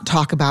not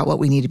talk about what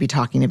we need to be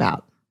talking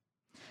about.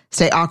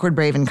 Stay awkward,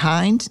 brave, and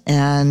kind,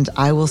 and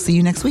I will see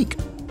you next week.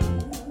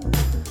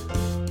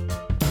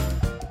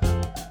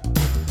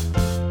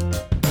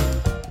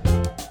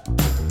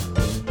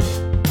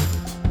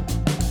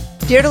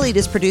 Dare to Lead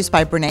is produced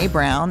by Brené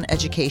Brown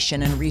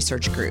Education and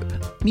Research Group.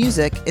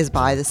 Music is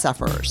by The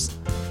Sufferers.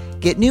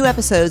 Get new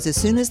episodes as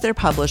soon as they're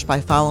published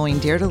by following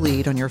Dare to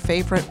Lead on your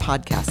favorite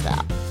podcast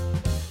app.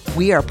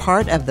 We are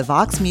part of the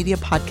Vox Media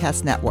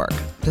Podcast Network.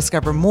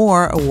 Discover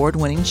more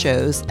award-winning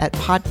shows at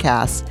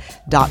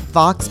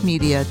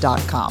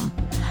podcast.voxmedia.com.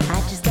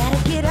 I just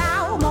gotta get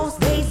out most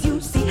days,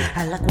 you see.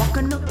 I like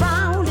walking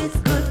around, it's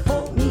good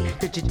for me.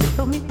 Could you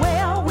tell me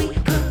where we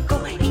could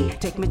go eat?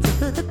 Take me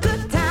to the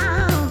good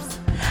times.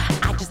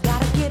 I just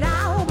gotta get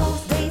out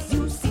most days,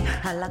 you see.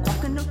 I like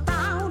walking